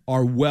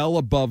 are well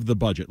above the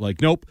budget. Like,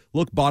 nope,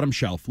 look bottom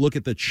shelf. Look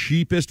at the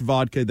cheapest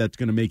vodka that's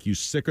going to make you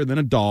sicker than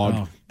a dog.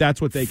 Oh,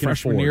 that's what they can afford.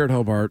 Freshman year at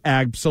Hobart.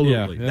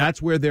 Absolutely. Yeah.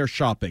 That's where they're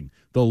shopping.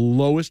 The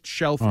lowest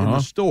shelf in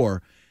the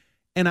store.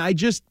 And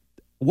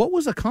what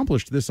was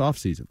accomplished this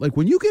offseason? Like,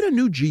 when you get a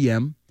new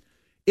GM,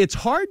 it's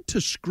hard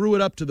to screw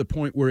it up to the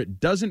point where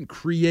it doesn't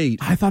create.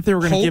 I thought they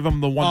were going to give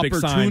him the one big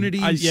sign.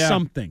 Opportunity,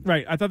 something.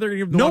 Right. I thought they were going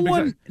to give him the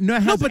one big sign. No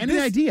one has any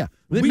idea.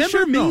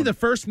 Remember me the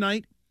first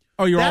night?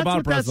 Oh, you're all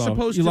about Breslow. That's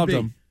supposed you to loved be.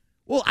 Him.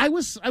 Well, I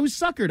was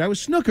suckered. I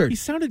was snookered. He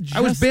sounded just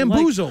I was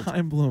bamboozled. Like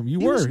Chaim Bloom.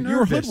 You were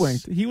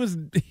hoodwinked. He was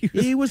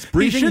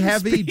breathing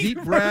heavy,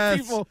 deep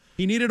breaths.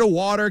 He needed a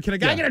water. Can a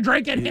guy get a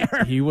drink in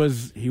here? He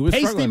was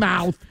pasty struggling.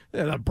 mouth.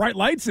 Yeah, the bright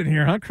lights in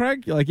here, huh,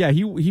 Craig? You're like, yeah,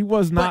 he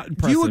was not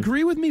impressive. Do you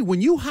agree with me?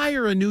 When you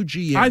hire a new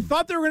GM, I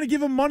thought they were going to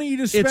give him money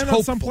to spend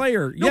on some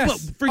player. No,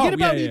 yes. but forget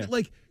about it.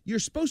 Like, you're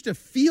supposed to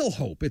feel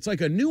hope. It's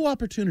like a new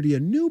opportunity, a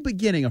new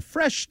beginning, a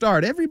fresh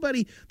start.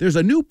 Everybody, there's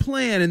a new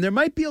plan, and there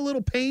might be a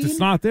little pain. It's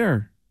not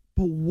there.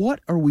 But what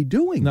are we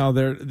doing? No,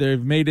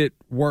 they've made it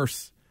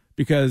worse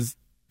because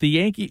the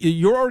Yankees,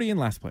 you're already in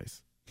last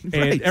place.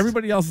 Right. And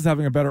everybody else is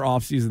having a better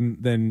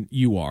offseason than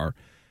you are.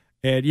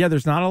 And, yeah,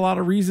 there's not a lot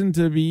of reason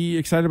to be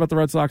excited about the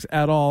Red Sox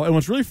at all. And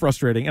what's really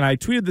frustrating, and I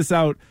tweeted this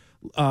out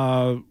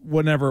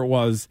whenever it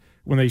was,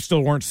 when they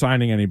still weren't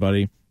signing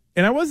anybody,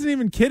 and I wasn't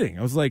even kidding.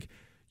 I was like,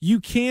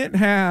 you can't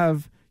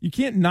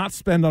not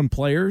spend on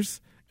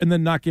players and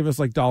then not give us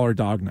like $1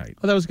 Dog Night.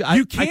 Oh, that was good.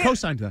 I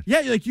co-signed that. Yeah,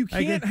 like you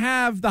can't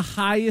have the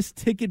highest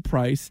ticket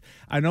price.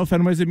 I know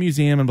Fenway's a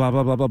museum and blah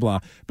blah blah blah blah,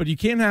 but you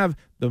can't have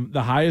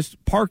the highest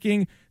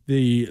parking,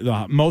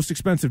 the most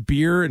expensive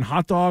beer and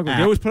hot dog. Like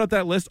they always put out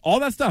that list,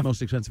 all that stuff.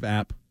 Most expensive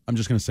app. I'm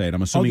just going to say it.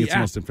 I'm assuming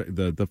it's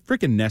the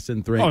freaking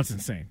Nesson thing. Oh, it's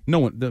insane. No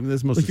one.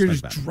 This most like you're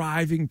just app.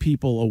 Driving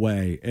people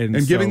away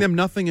and giving them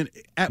nothing. And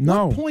at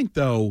what point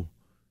though?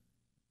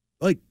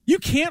 Like you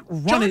can't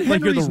run John it. Henry's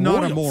like you're the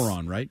not Royals. a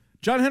moron, right?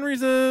 John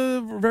Henry's a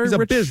very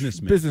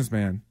rich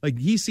businessman. Like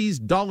he sees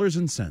dollars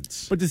and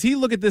cents. But does he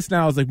look at this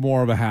now as like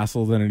more of a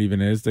hassle than it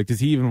even is? Like,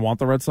 does he even want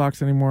the Red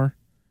Sox anymore?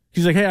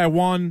 He's like, hey, I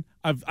won.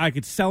 I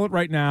could sell it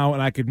right now,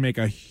 and I could make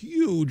a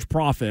huge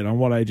profit on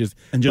what I just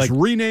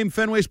rename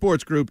Fenway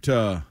Sports Group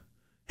to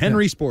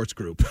Henry Sports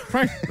Group.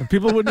 Right.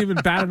 People wouldn't even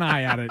bat an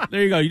eye at it.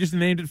 There you go. You just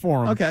named it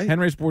for him. Okay.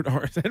 Henry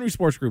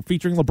Sports Group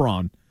featuring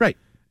LeBron. Right.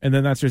 And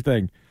then that's your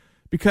thing,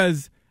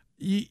 because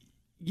you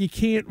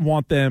can't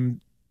want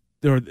them.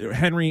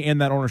 Henry and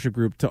that ownership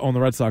group to own the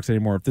Red Sox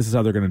anymore if this is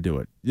how they're going to do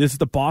it. This is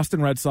the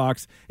Boston Red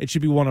Sox. It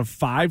should be one of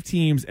 5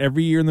 teams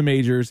every year in the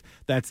majors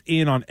that's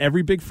in on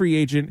every big free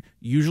agent,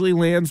 usually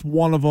lands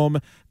one of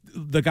them.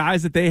 The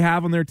guys that they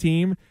have on their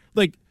team,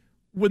 like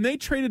when they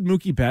traded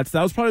Mookie Betts,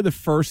 that was probably the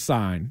first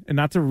sign, and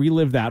not to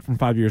relive that from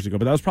 5 years ago,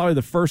 but that was probably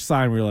the first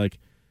sign where you're like,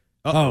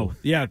 oh,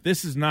 yeah,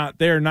 this is not,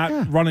 they're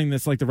not running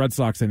this like the Red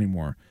Sox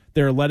anymore.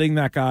 They're letting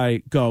that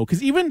guy go.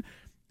 Because even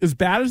as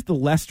bad as the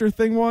Lester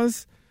thing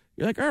was,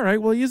 you're like, all right,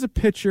 well, he is a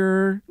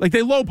pitcher. Like, they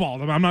lowballed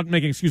him. I'm not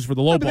making excuses for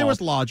the lowball. But there was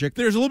logic.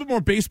 There's a little bit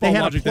more baseball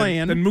logic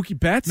than Mookie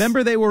Betts.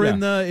 Remember, they were in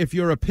the, if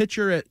you're a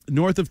pitcher at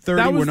north of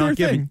 30, we're not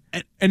giving.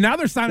 And now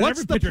they're signing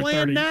every pitcher at 30. What's the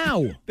plan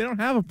now? They don't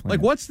have a plan.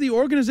 Like, what's the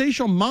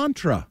organizational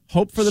mantra?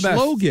 Hope for the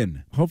best.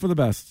 Slogan. Hope for the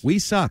best. We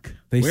suck.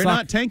 We're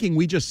not tanking.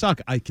 We just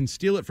suck. I can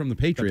steal it from the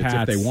Patriots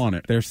if they want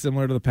it. They're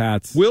similar to the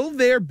Pats. Will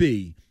there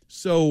be?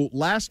 So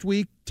last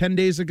week, 10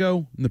 days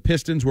ago, the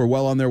Pistons were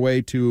well on their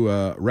way to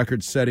a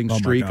record-setting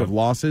streak of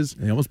losses.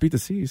 They almost beat the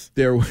C's.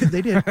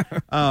 They did.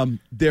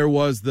 There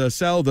was the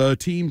sell the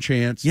team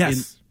chance.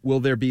 Yes. Will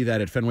there be that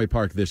at Fenway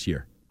Park this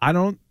year? I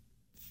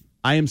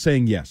am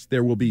saying yes.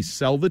 There will be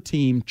sell the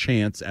team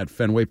chance at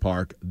Fenway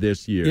Park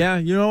this year. Yeah,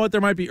 you know what?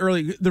 There might be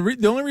early.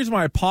 The only reason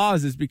why I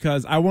pause is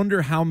because I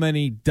wonder how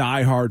many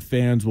diehard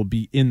fans will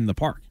be in the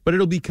park. But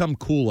it'll become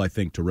cool, I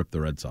think, to rip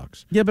the Red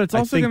Sox. Yeah, but it's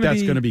also I think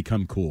that's going to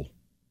become cool.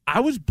 I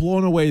was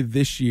blown away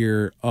this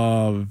year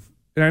and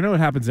I know it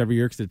happens every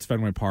year because it's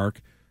Fenway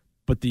Park,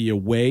 but the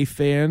away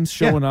fans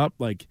showing up,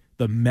 like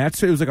the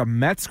Mets. It was like a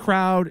Mets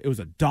crowd. It was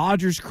a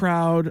Dodgers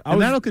crowd.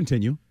 And that'll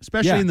continue,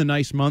 especially in the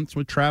nice months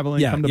with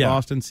traveling. Come to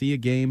Boston, see a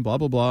game, blah,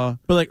 blah, blah.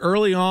 But like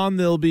early on,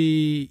 there'll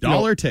be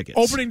dollar tickets.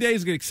 Opening day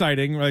is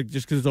exciting, like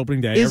just because it's opening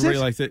day. Is Everybody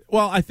it? likes it.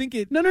 Well, I think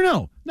it.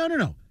 No.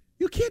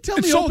 You can't tell me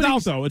it's sold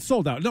out, though. It's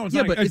sold out. No, it's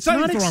not. But it's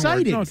not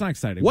exciting. No, it's not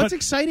exciting. What's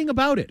exciting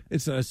about it?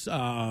 It's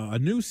a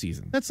new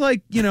season. That's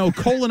like,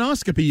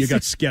 colonoscopy you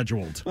got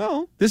scheduled.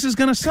 Well, this is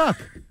going to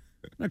suck.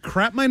 I'm going to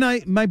crap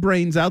my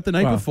brains out the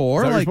night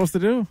before. Is that what you're supposed to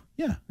do?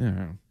 Yeah.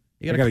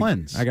 You got to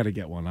cleanse. I got to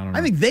get one. I don't know.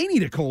 I think they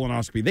need a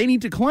colonoscopy. They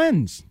need to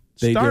cleanse.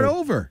 Start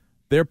over.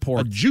 They're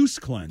poor. A juice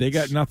cleanse. They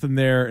got nothing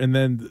there. And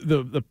then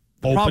the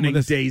opening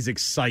day's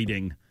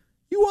exciting.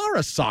 You are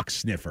a sock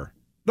sniffer.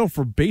 No,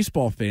 for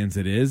baseball fans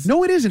it is.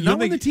 No, it isn't. Not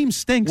when the team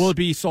stinks. Will it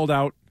be sold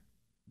out?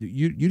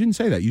 You didn't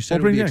say that. You said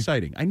it'll be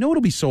exciting. I know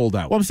it'll be sold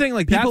out. Well, I'm saying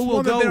people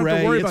will go. They don't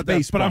have to worry about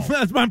baseball. But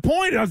that's my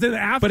point. I was saying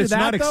after but it's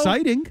not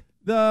exciting.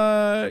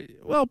 But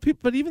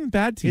even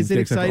bad teams. Is it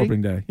exciting?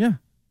 Opening day. Yeah,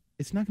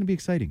 it's not going to be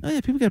exciting. Oh, yeah,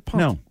 people get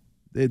pumped.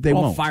 No, they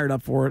all won't. Fired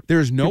up for it.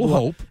 There's no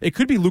hope. It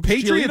could be Luke.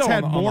 Patriots Giolito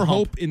had on more the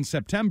hope in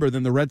September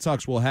than the Red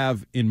Sox will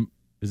have in.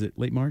 Is it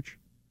late March?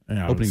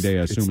 Yeah, opening day,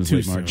 I assume, is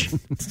late March.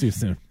 It's too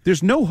soon.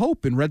 There's no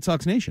hope in Red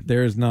Sox Nation.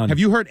 There is none. Have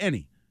you heard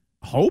any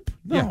hope?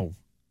 No.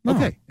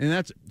 Okay,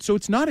 and so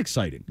it's not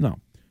exciting. No,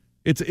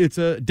 it's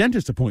a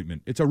dentist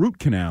appointment. It's a root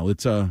canal.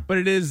 But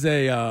it is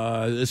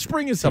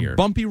spring is here. A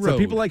bumpy road. So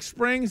people like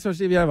spring.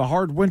 Especially if you have a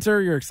hard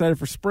winter, you're excited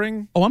for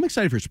spring. Oh, I'm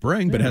excited for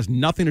spring, but it has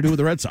nothing to do with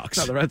the Red Sox.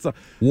 No, the Red Sox.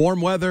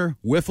 Warm weather,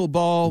 wiffle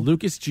ball.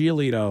 Lucas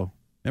Giolito.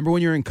 Remember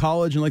when you're in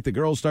college and the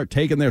girls start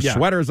taking their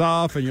sweaters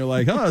off and you're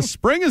like, oh,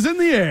 spring is in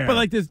the air.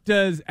 But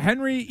does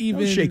Henry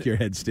even... Don't shake your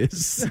head,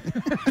 Stiz.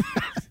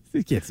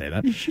 You can't say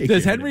that.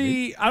 Does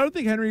Henry... I don't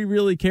think Henry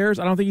really cares.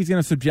 I don't think he's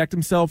going to subject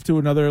himself to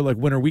another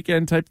winter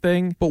weekend type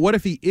thing. But what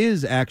if he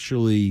is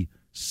actually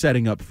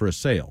setting up for a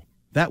sale?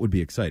 That would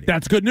be exciting.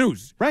 That's good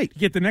news. Right. You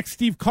get the next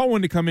Steve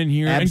Cohen to come in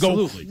here and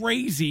go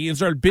crazy and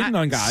start bidding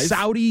on guys.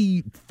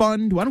 Saudi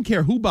fund. I don't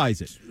care who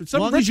buys it.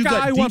 Some long rich as you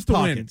guy got wants deep to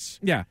pockets.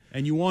 win. Yeah.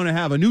 And you want to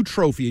have a new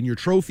trophy, and your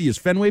trophy is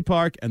Fenway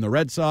Park and the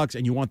Red Sox,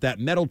 and you want that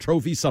medal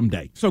trophy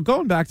someday. So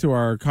going back to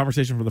our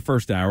conversation from the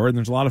first hour, and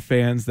there's a lot of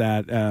fans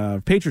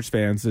that, Patriots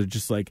fans, that are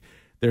just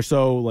they're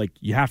so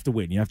you have to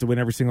win. You have to win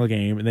every single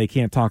game, and they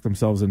can't talk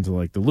themselves into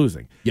the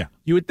losing. Yeah.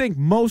 You would think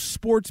most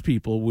sports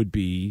people would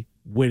be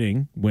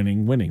winning.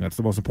 That's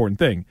the most important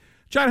thing.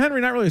 John Henry,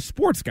 not really a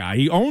sports guy.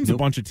 He owns a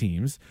bunch of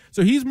teams.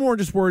 So he's more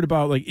just worried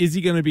about, is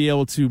he going to be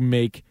able to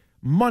make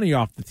money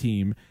off the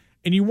team?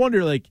 And you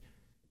wonder,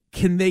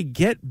 can they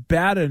get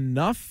bad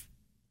enough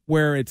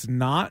where it's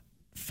not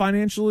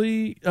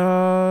financially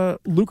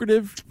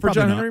lucrative for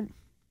Probably John not. Henry?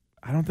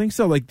 I don't think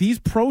so. These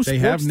pro They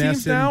sports have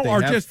teams Nesson, now they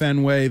are have just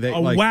Fenway. a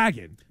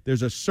wagon.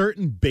 There's a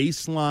certain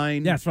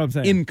baseline That's what I'm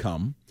saying.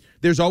 income.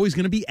 There's always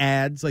going to be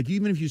ads.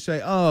 Even if you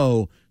say,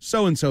 oh,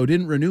 so-and-so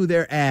didn't renew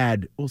their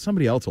ad, well,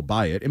 somebody else will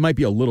buy it. It might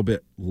be a little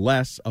bit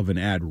less of an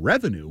ad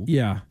revenue.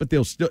 Yeah. But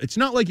they'll still, it's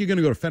not like you're going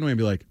to go to Fenway and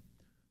be like,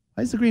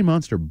 why is the Green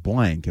Monster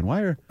blank? And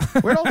where'd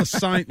all the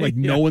signs,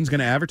 no one's going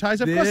to advertise?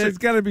 Of course, There's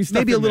got to be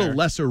stuff maybe a in little there.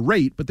 lesser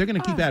rate, but they're going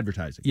to keep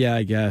advertising. Yeah,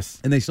 I guess.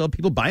 And they still have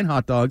people buying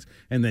hot dogs,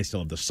 and they still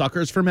have the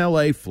suckers from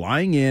L.A.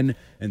 flying in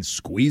and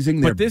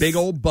squeezing their big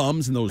old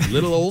bums in those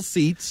little old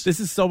seats. This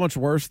is so much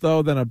worse,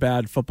 though, than a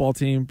bad football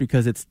team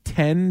because it's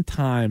 10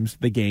 times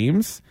the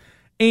games.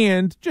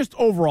 And just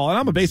overall, and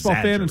I'm a baseball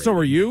fan, and so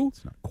are you.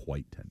 It's not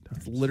quite 10 times.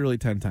 It's literally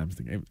 10 times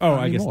the game. Oh,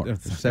 I guess more.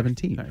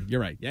 17.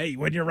 You're right. Yeah,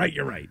 when you're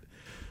right.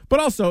 But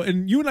also,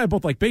 and you and I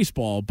both like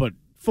baseball, but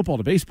football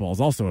to baseball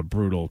is also a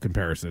brutal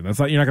comparison. That's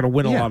not, you're not going to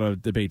win a lot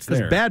of debates there.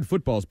 Because bad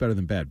football is better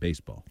than bad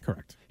baseball.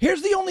 Correct.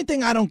 Here's the only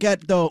thing I don't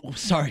get, though.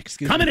 Sorry,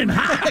 excuse me. Coming in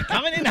hot.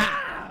 Coming in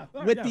hot.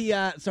 With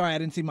the sorry, I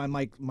didn't see my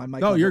mic.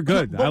 No, you're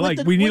good.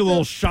 We need a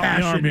little shot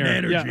in the arm here.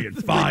 Energy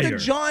and fire. With the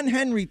John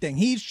Henry thing,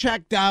 he's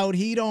checked out.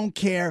 He don't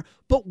care.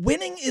 But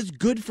winning is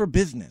good for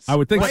business. I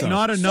would think But so.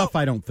 not enough,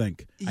 I don't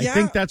think. I Yeah.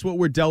 think that's what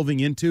we're delving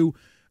into.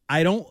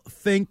 I don't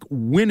think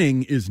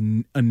winning is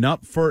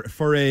enough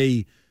for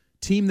a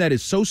team that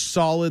is so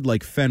solid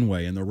like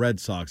Fenway and the Red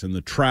Sox and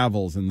the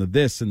Travels and the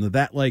this and the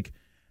that.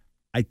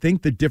 I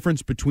think the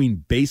difference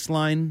between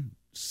baseline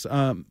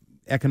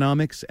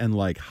economics and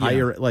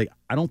higher,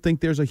 I don't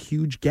think there's a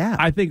huge gap.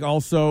 I think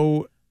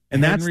also,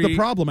 and that's the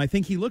problem. I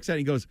think he looks at it and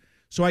he goes,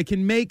 so I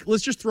can make,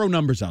 let's just throw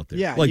numbers out there.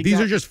 Yeah, these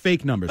are just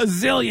fake numbers. a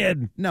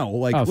zillion.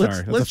 No,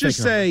 That's let's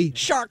just a fake say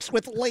Sharks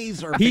with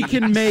laser. he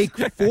can make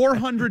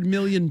 $400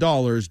 million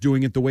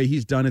doing it the way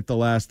he's done it the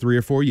last 3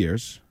 or 4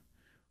 years,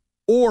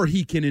 or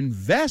he can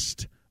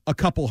invest a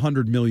couple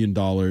 $100 million,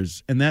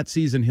 and that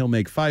season he'll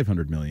make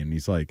 $500 million. And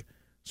he's like,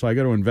 so I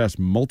got to invest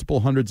multiple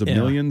hundreds of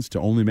millions to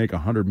only make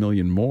 $100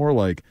 million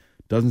more.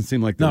 Doesn't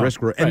seem like the risk.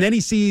 And then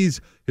he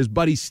sees his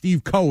buddy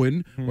Steve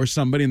Cohen or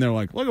somebody, and they're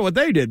like, look at what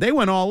they did. They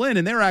went all in,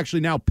 and they're actually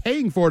now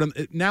paying for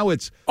it. Now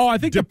it's I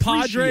think the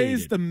depreciated.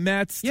 Padres, the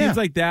Mets, teams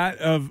like that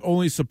have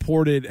only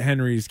supported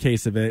Henry's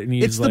case of it. And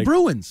he's It's the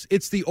Bruins.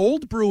 It's the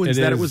old Bruins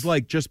It that is. it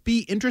was just be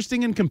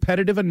interesting and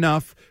competitive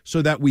enough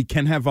so that we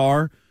can have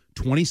our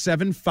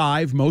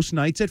 27-5 most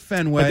nights at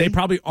Fenway. But they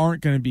probably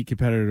aren't going to be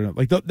competitive enough.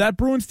 Like that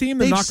Bruins team,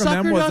 the knock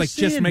on them was like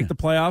just make the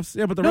playoffs.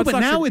 Yeah, but the Red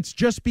Sox now it's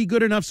just be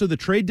good enough so the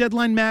trade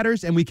deadline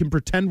matters and we can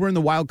pretend we're in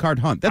the wild card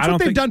hunt. That's what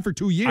they've done for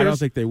 2 years. I don't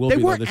think they will. They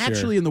be weren't this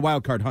actually year. in the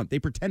wild card hunt. They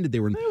pretended they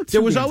were.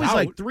 There was always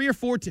like 3 or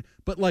 4,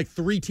 but like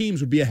 3 teams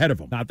would be ahead of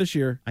them. Not this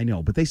year. I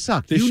know, but they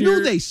sucked. This You year,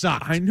 knew they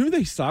sucked. I knew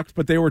they sucked,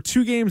 but they were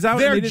 2 games out.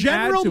 Their and they didn't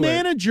general add to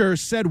manager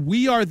said,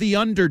 "We are the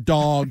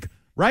underdog."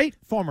 Right?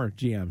 Former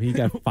GM. He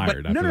got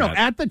fired. No.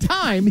 At the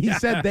time, he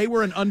said they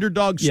were an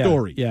underdog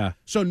story. Yeah.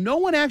 So no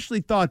one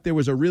actually thought there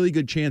was a really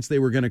good chance they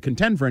were going to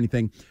contend for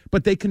anything,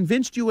 but they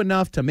convinced you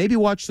enough to maybe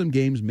watch some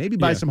games, maybe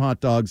buy some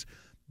hot dogs.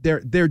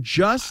 They're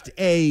just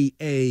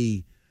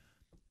a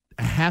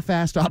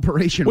half-assed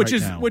operation which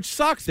now. Which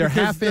sucks. They're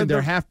half in.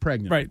 They're half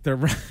pregnant. Right. They're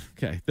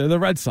okay. They're the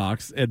Red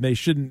Sox, and they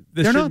shouldn't.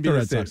 They're not the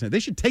Red Sox.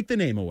 They should take the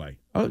name away.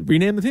 Oh,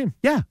 rename the team.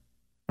 Yeah.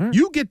 Right.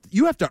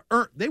 You have to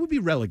earn. They would be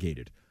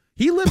relegated.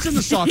 He lives in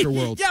the soccer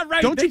world. Yeah,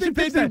 right. Don't you think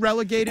they'd be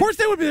relegated? Of course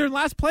they would be there in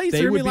last place.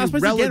 They would be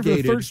relegated again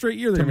for the 3rd straight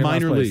year. To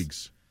minor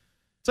leagues.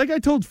 It's like I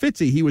told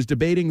Fitzy, he was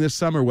debating this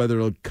summer whether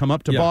he'll come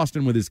up to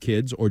Boston with his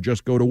kids or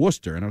just go to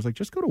Worcester. And I was like,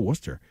 just go to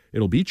Worcester.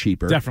 It'll be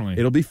cheaper. Definitely.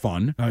 It'll be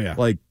fun. Oh, yeah.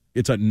 Like,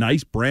 it's a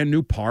nice, brand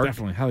new park.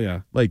 Definitely. Hell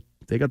yeah. Like,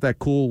 they got that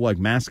cool, like,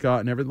 mascot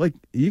and everything. Like,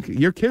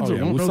 your kids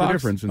don't know the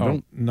difference.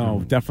 And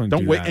definitely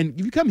don't wait. That. And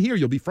if you come here,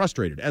 you'll be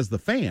frustrated as the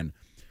fan.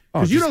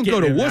 Because you don't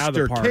go to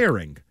Worcester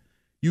caring.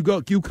 You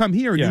come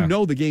here and you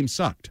know the game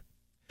sucked.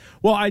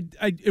 Well,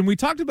 and we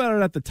talked about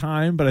it at the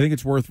time, but I think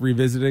it's worth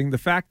revisiting. The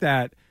fact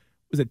that,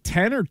 was it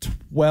 10 or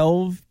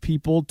 12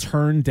 people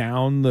turned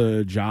down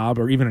the job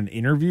or even an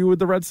interview with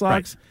the Red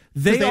Sox? Right.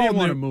 They didn't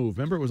want to move.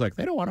 Remember, it was like,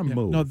 they don't want to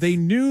move. No, they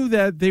knew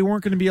that they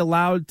weren't going to be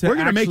allowed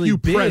to make you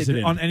bid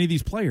president on any of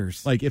these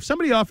players. Like, if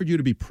somebody offered you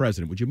to be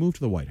president, would you move to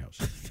the White House?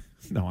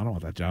 No, I don't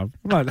want that job.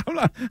 I'm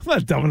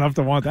not dumb enough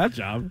to want that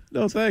job.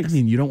 No thanks. I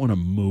mean, you don't want to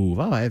move.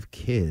 Oh, I have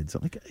kids.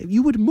 Like,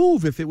 you would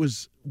move if it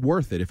was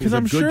worth it. If it was a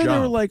good job. Because I'm sure they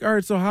were like, all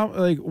right, so how?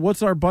 Like,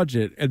 what's our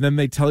budget? And then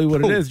they tell you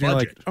what it is, and you're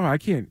like, oh, I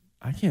can't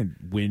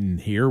win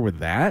here with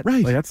that.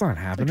 Right? Like, that's not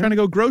happening. I'm trying to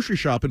go grocery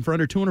shopping for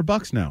under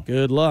 $200 now.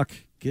 Good luck.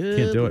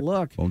 Can't do it.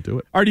 Luck. Won't do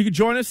it. All right, you can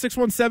join us,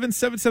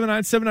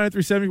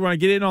 617-779-7937. You want to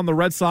get in on the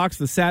Red Sox,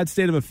 the sad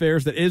state of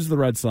affairs that is the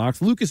Red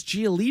Sox. Lucas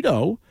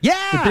Giolito.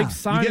 Yeah. The big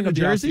signing of the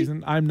jersey?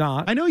 offseason. I'm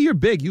not. I know you're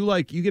big. You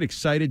get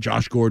excited.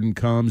 Josh Gordon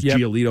comes. Yep.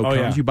 Giolito comes.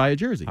 Yeah. You buy a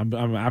jersey. I'm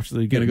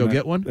absolutely going to go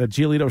get one? The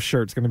Giolito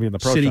shirt's going to be in the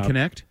Pro City Shop.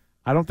 Connect?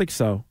 I don't think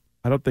so.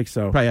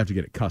 Probably have to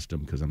get it custom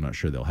because I'm not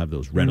sure they'll have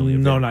those readily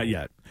available. No, not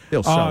yet.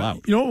 They'll sell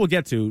out. You know what we'll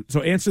get to? So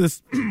answer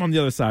this on the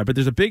other side. But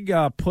there's a big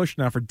push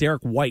now for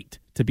Derek White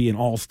to be an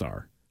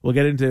all-star. We'll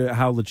get into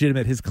how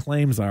legitimate his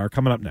claims are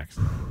coming up next.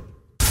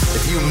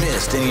 If you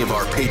missed any of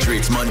our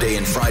Patriots Monday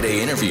and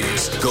Friday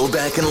interviews, go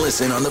back and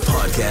listen on the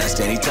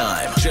podcast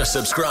anytime. Just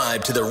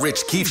subscribe to The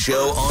Rich Keefe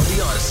Show on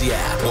the Odyssey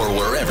app or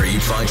wherever you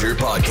find your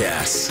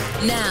podcasts.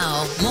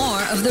 Now,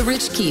 more of The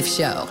Rich Keefe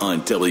Show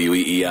on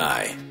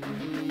WEEI.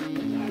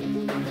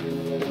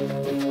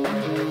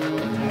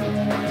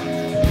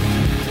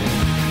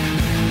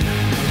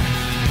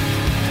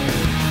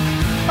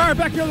 All right,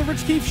 back here on the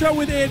Rich Keefe Show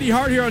with Andy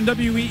Hart here on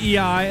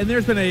WEEI, and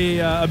there's been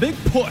a big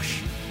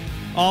push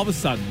all of a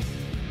sudden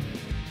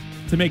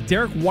to make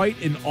Derek White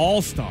an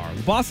all-star.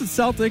 The Boston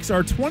Celtics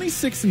are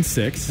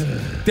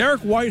 26-6.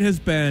 Derek White has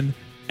been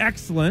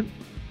excellent.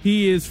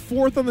 He is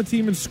 4th on the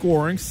team in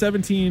scoring,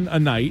 17 a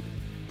night.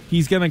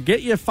 He's going to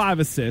get you 5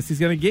 assists. He's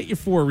going to get you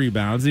 4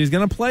 rebounds. And he's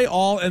going to play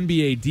all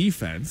NBA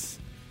defense.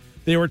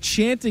 They were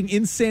chanting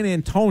in San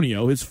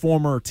Antonio, his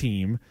former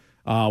team,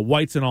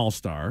 White's an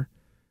all-star.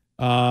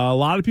 A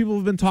lot of people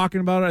have been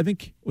talking about it. I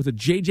think, was it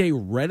J.J.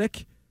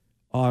 Redick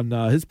on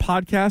his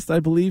podcast,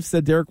 I believe,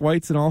 said Derek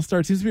White's an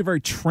all-star. It seems to be a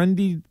very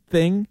trendy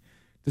thing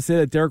to say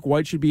that Derek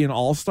White should be an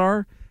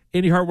all-star.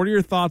 Andy Hart, what are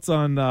your thoughts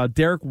on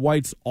Derek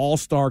White's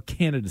all-star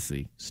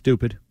candidacy?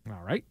 Stupid.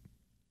 All right.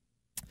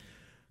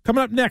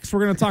 Coming up next,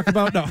 we're going to talk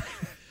about...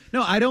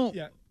 No, I don't...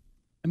 Yeah.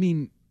 I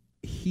mean,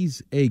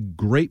 he's a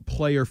great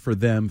player for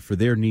them, for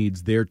their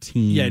needs, their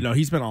team. Yeah, no,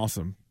 he's been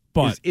awesome.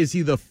 But is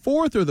he the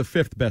 4th or the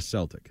 5th best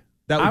Celtic?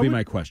 That would be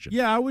my question.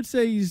 Yeah, I would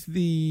say he's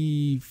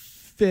the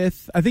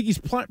 5th. I think he's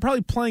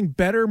probably playing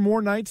better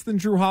more nights than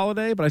Drew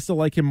Holiday, but I still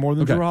like him more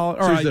than Drew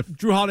Holiday.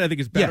 Drew Holiday, I think,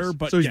 is better. Yes,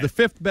 but so he's the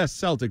 5th best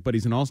Celtic, but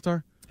he's an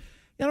all-star?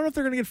 Yeah, I don't know if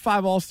they're going to get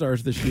 5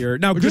 all-stars this year.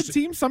 Now, good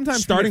teams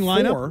sometimes starting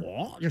get 4.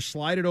 lineup, just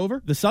slide it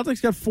over. The Celtics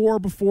got 4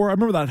 before. I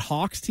remember that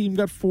Hawks team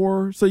got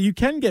 4. So you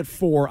can get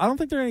 4. I don't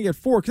think they're going to get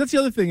 4 because that's the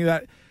other thing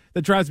that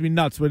drives me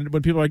nuts when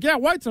people are like, yeah,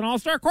 White's an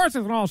all-star. Of course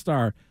he's an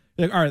all-star.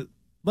 Like, all right.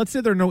 Let's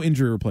say there are no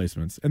injury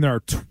replacements, and there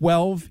are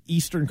 12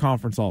 Eastern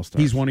Conference All-Stars.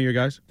 He's one of your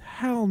guys?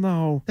 Hell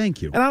no.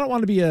 Thank you. And I don't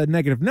want to be a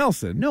negative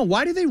Nelson. No,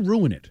 why do they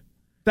ruin it?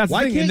 That's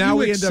why the thing. can't and now you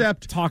we accept end up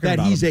talking that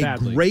about he's a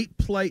badly. great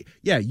play?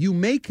 Yeah, you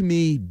make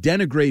me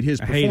denigrate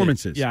his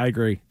performances. Yeah, I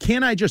agree.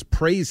 Can I just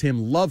praise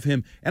him, love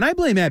him? And I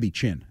blame Abby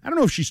Chin. I don't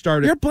know if she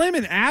started. You're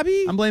blaming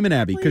Abby? I'm blaming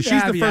Abby because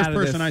she's the first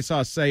person I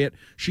saw say it.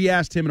 She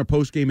asked him in a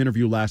post-game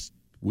interview last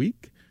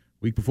week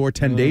before,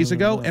 10 days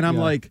ago, and I'm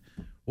like,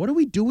 What are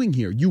we doing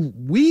here?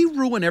 We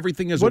ruin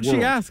everything as What'd a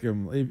world. she ask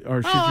him? Or should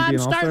you be I'm an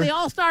starting all-star? the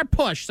all-star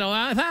push. So,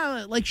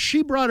 like,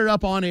 she brought it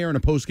up on air in a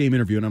post-game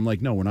interview, and I'm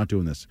like, no, we're not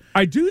doing this.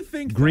 I do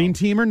think Green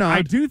team or not,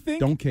 I do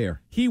think don't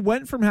care. He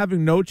went from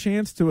having no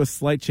chance to a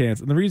slight chance,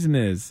 and the reason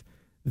is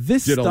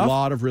this Did stuff, a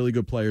lot of really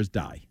good players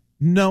die?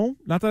 No,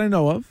 not that I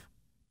know of.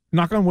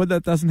 Knock on wood,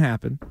 that doesn't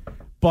happen.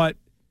 But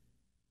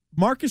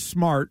Marcus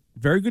Smart,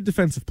 very good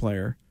defensive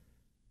player,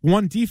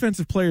 won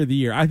Defensive Player of the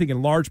Year, I think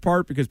in large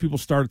part because people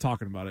started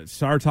talking about it.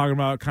 Started talking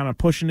about it, kind of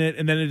pushing it,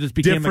 and then it just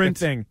became like a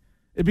thing.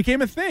 It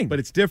became a thing. But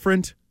it's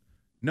different.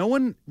 No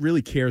one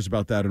really cares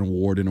about that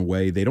award in a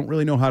way. They don't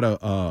really know how to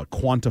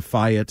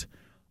quantify it.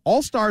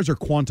 All-stars are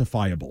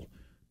quantifiable.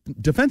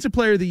 Defensive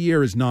Player of the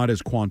Year is not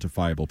as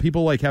quantifiable.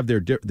 People like have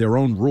their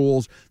own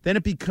rules. Then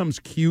it becomes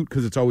cute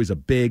because it's always a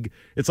big.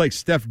 It's like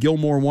Steph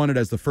Gilmore won it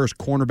as the first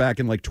cornerback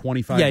in like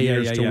 25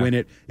 years to win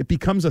it. It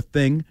becomes a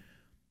thing.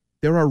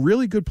 There are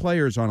really good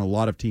players on a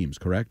lot of teams,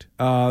 correct?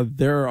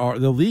 There are.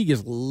 The league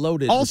is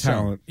loaded with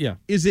talent. Yeah.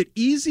 Is it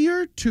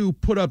easier to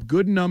put up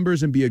good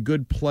numbers and be a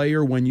good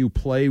player when you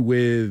play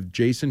with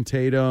Jason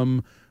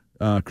Tatum,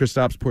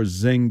 Kristaps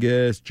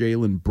Porzingis,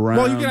 Jaylen Brown?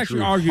 Well, you can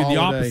actually argue the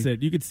Holiday?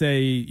 opposite. You could say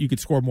you could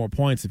score more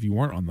points if you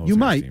weren't on those You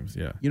might. teams.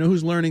 Yeah. You know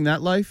who's learning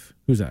that life?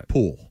 Who's that?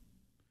 Poole.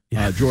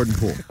 Jordan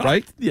Poole,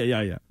 right?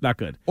 Yeah. Not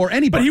good. Or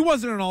anybody. But he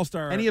wasn't an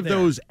all-star. Any of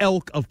those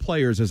elk of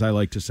players, as I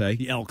like to say.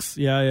 The Elks.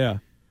 Yeah.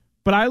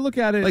 But I look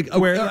at it Like,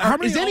 how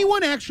many is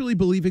anyone actually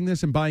believing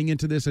this and buying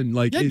into this? And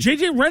like, Yeah,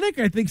 JJ Redick,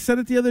 I think, said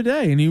it the other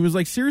day, and he was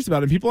like serious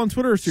about it. People on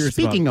Twitter are serious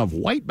about it. Speaking of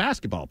white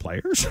basketball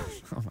players.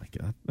 Oh my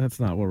God, that's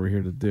not what we're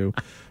here to do.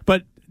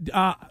 But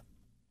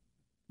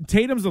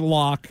Tatum's a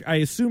lock. I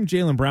assume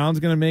Jaylen Brown's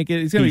going to make it.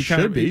 He's going to be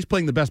should be. He's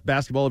playing the best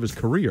basketball of his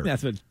career.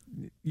 That's what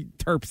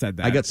Terp said.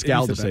 That I got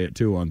Scal to say it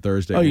too on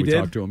Thursday. Oh, when you we did?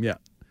 talked to him. Yeah,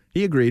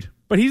 he agreed.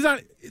 But he's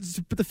not.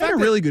 But the I had fact a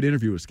really good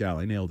interview with Scal.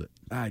 I nailed it.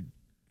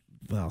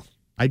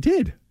 I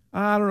did.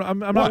 I don't know.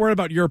 I'm not worried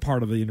about your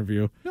part of the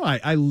interview. No,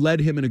 I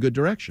led him in a good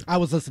direction. I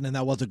was listening.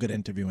 That was a good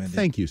interview, Andy.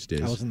 Thank you,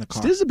 Stiz. I was in the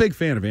car. Stiz is a big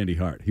fan of Andy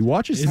Hart. He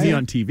watches me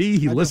on TV.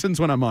 He listens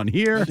when I'm on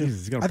here. I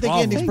think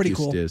Andy's pretty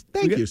cool. Stiz.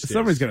 Thank you, Stiz.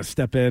 Somebody's going to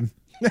step in.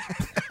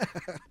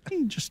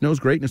 He just knows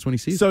greatness when he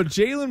sees it. So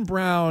Jaylen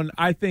Brown,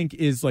 I think,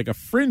 is like a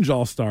fringe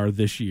all-star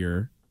this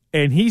year,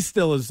 and he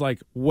still is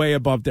like way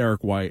above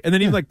Derek White. And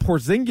then even like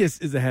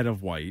Porzingis is ahead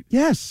of White.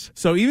 Yes.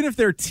 So even if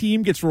their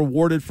team gets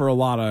rewarded for a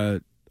lot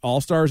of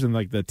all-stars and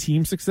like the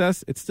team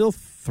success, it's still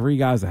 3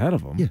 guys ahead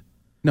of them. Yeah.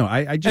 No,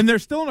 I just... And they're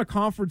still in a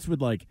conference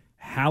with like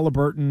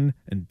Halliburton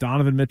and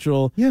Donovan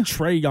Mitchell. Yeah.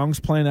 Trey Young's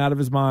playing out of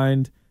his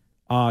mind.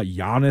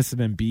 Giannis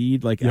and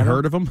Embiid. Like, you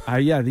heard of them?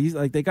 Yeah, these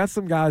like they got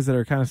some guys that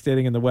are kind of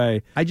standing in the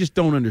way. I just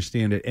don't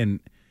understand it. And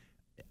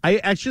I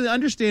actually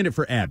understand it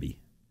for Abby.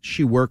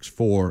 She works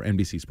for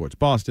NBC Sports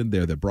Boston.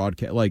 They're the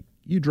broadcast. Like,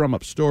 you drum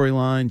up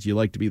storylines. You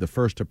like to be the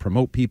first to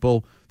promote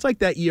people. It's like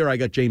that year I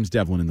got James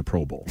Devlin in the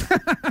Pro Bowl.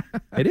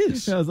 It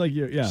is. Sounds like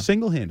you, yeah.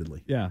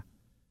 Single-handedly. Yeah.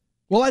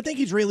 Well, I think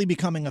he's really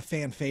becoming a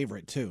fan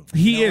favorite, too.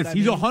 He is. What I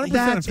He's mean? 100% a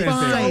That's fan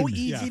fine. favorite. So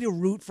easy to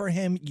root for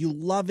him. You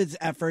love his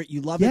effort.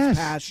 You love his Yes.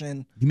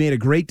 passion. He made a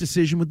great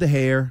decision with the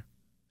hair.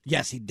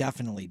 Yes, he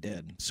definitely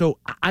did. So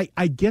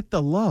I get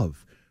the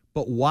love.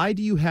 But why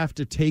do you have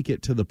to take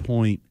it to the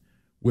point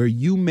where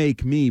you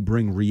make me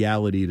bring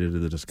reality to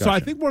the discussion? So I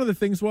think one of the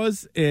things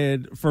was,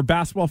 and for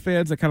basketball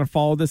fans that kind of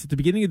followed this, at the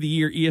beginning of the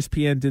year,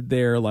 ESPN did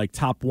their like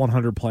top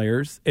 100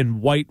 players,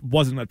 and White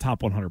wasn't a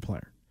top 100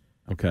 player.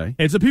 Okay.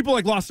 And so people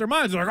like lost their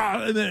minds. They're like,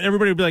 oh, and then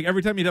everybody would be like,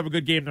 every time you'd have a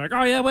good game, they're like,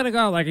 oh yeah, way to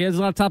go! Like, he's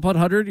not top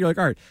 100. You're like,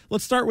 all right,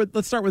 let's start with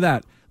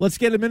that. Let's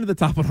get him into the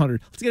top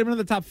 100. Let's get him into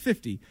the top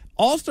 50.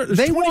 All-star. There's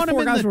They 24 want him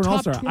in guys the who are an top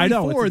all-star. 24 I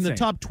know, it's in the insane.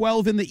 top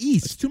 12 in the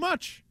East. It's too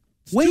much.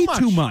 It's Way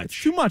too much.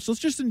 It's too much. Let's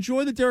just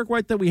enjoy the Derek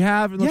White that we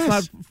have, and let's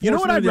not. You know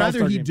force what him I'd into the rather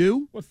All-Star he game.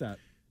 do? What's that?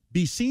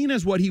 Be seen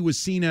as what he was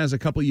seen as a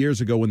couple years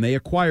ago when they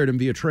acquired him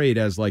via trade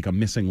as like a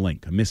missing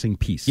link, a missing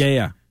piece.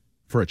 Yeah.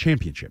 For a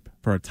championship.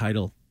 For a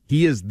title.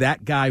 He is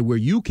that guy where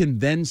you can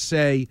then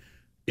say,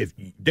 if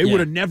they would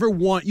have never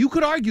won, you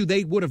could argue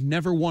they would have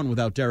never won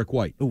without Derek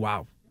White. Oh,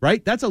 wow.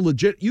 Right? That's a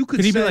legit, you could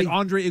Could he say. be like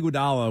Andre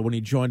Iguodala when he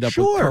joined up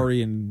with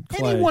Curry and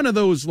Clay? Any one of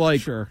those,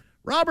 like, Sure.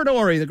 Robert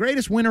Horry, the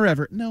greatest winner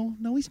ever. No,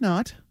 he's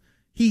not.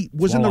 He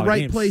was in the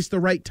right place, the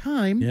right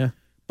time. Yeah.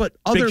 But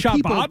other Big Shot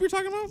people. Bob you're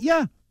talking about?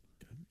 Yeah.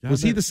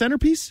 Was he the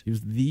centerpiece? He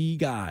was the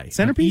guy.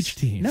 Centerpiece? On each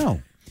team.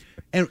 No.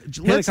 And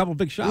He had a couple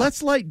big shots.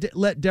 Let's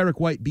let Derek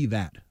White be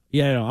that.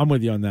 Yeah, no, I'm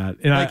with you on that.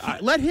 And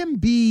Like, let him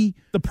be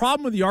the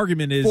problem with the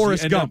argument is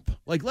Forrest you end Gump. up-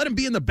 Like, let him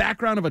be in the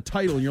background of a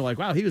title, and you're like,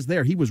 wow, he was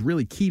there. He was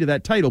really key to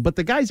that title. But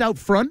the guys out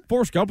front,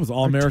 Forrest Gump was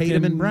All-American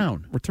Tatum and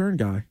Brown. return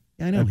guy.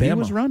 Yeah, I know. At He Bama.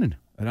 was running.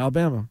 At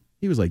Alabama.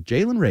 He was like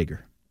Jalen Reagor.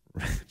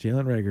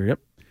 Jalen Reagor, yep.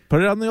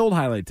 Put it on the old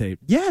highlight tape.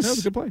 Yes. That was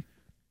a good play.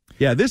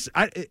 Yeah,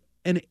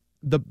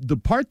 the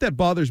part that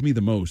bothers me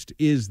the most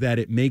is that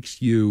it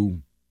makes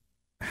you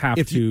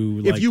if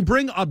you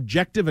bring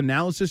objective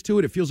analysis to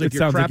it, it feels like It you're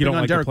sounds like you crapping don't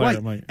on like the Derek player,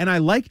 White. Mike. And I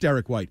like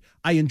Derek White.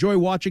 I enjoy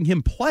watching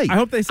him play. I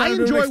hope they sign him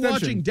to an enjoy extension.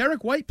 watching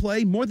Derek White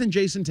play more than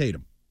Jason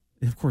Tatum.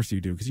 Of course you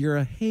do, because you're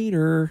a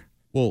hater.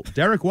 Well,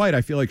 Derek White,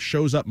 I feel like,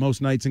 shows up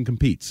most nights and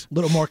competes. A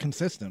little more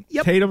consistent.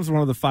 Yep. Tatum's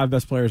one of the 5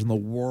 best players in the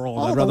world.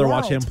 Oh, I'd the rather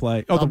watch world. him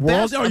play. Oh, the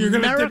world? best Oh, you're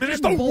going to diminish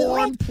the American-born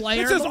world?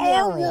 player This in is the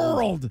our world.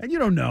 world. And you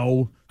don't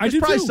know. I There's do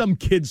probably too. some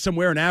kid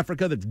somewhere in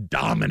Africa that's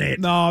dominant.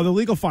 No, the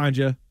league will find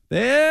you.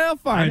 They'll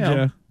find I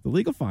know. you. The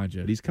league will find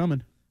you. But he's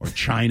coming. Or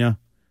China.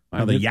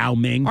 Or the mean, Yao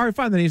Ming. All right,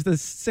 fine. Then he's the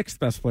 6th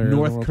best player in the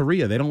North world.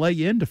 Korea. They don't let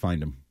you in to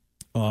find him.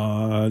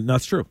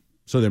 That's true.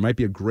 So there might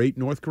be a great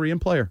North Korean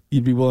player.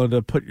 You'd be willing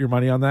to put your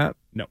money on that?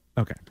 No.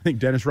 Okay. I think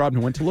Dennis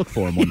Rodman went to look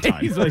for him one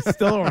time. He's like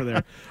still over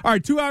there. All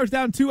right, 2 hours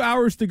down, 2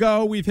 hours to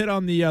go. We've hit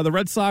on the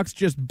Red Sox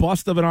just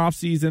bust of an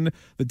offseason,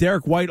 the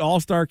Derek White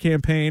All-Star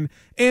campaign,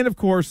 and, of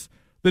course,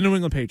 the New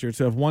England Patriots,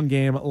 who have 1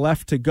 game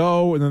left to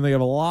go, and then they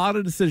have a lot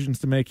of decisions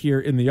to make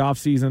here in the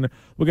offseason.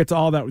 We'll get to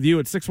all that with you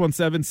at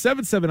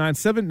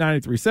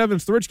 617-779-7937.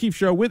 It's the Rich Keefe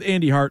Show with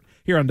Andy Hart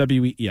here on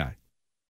WEEI.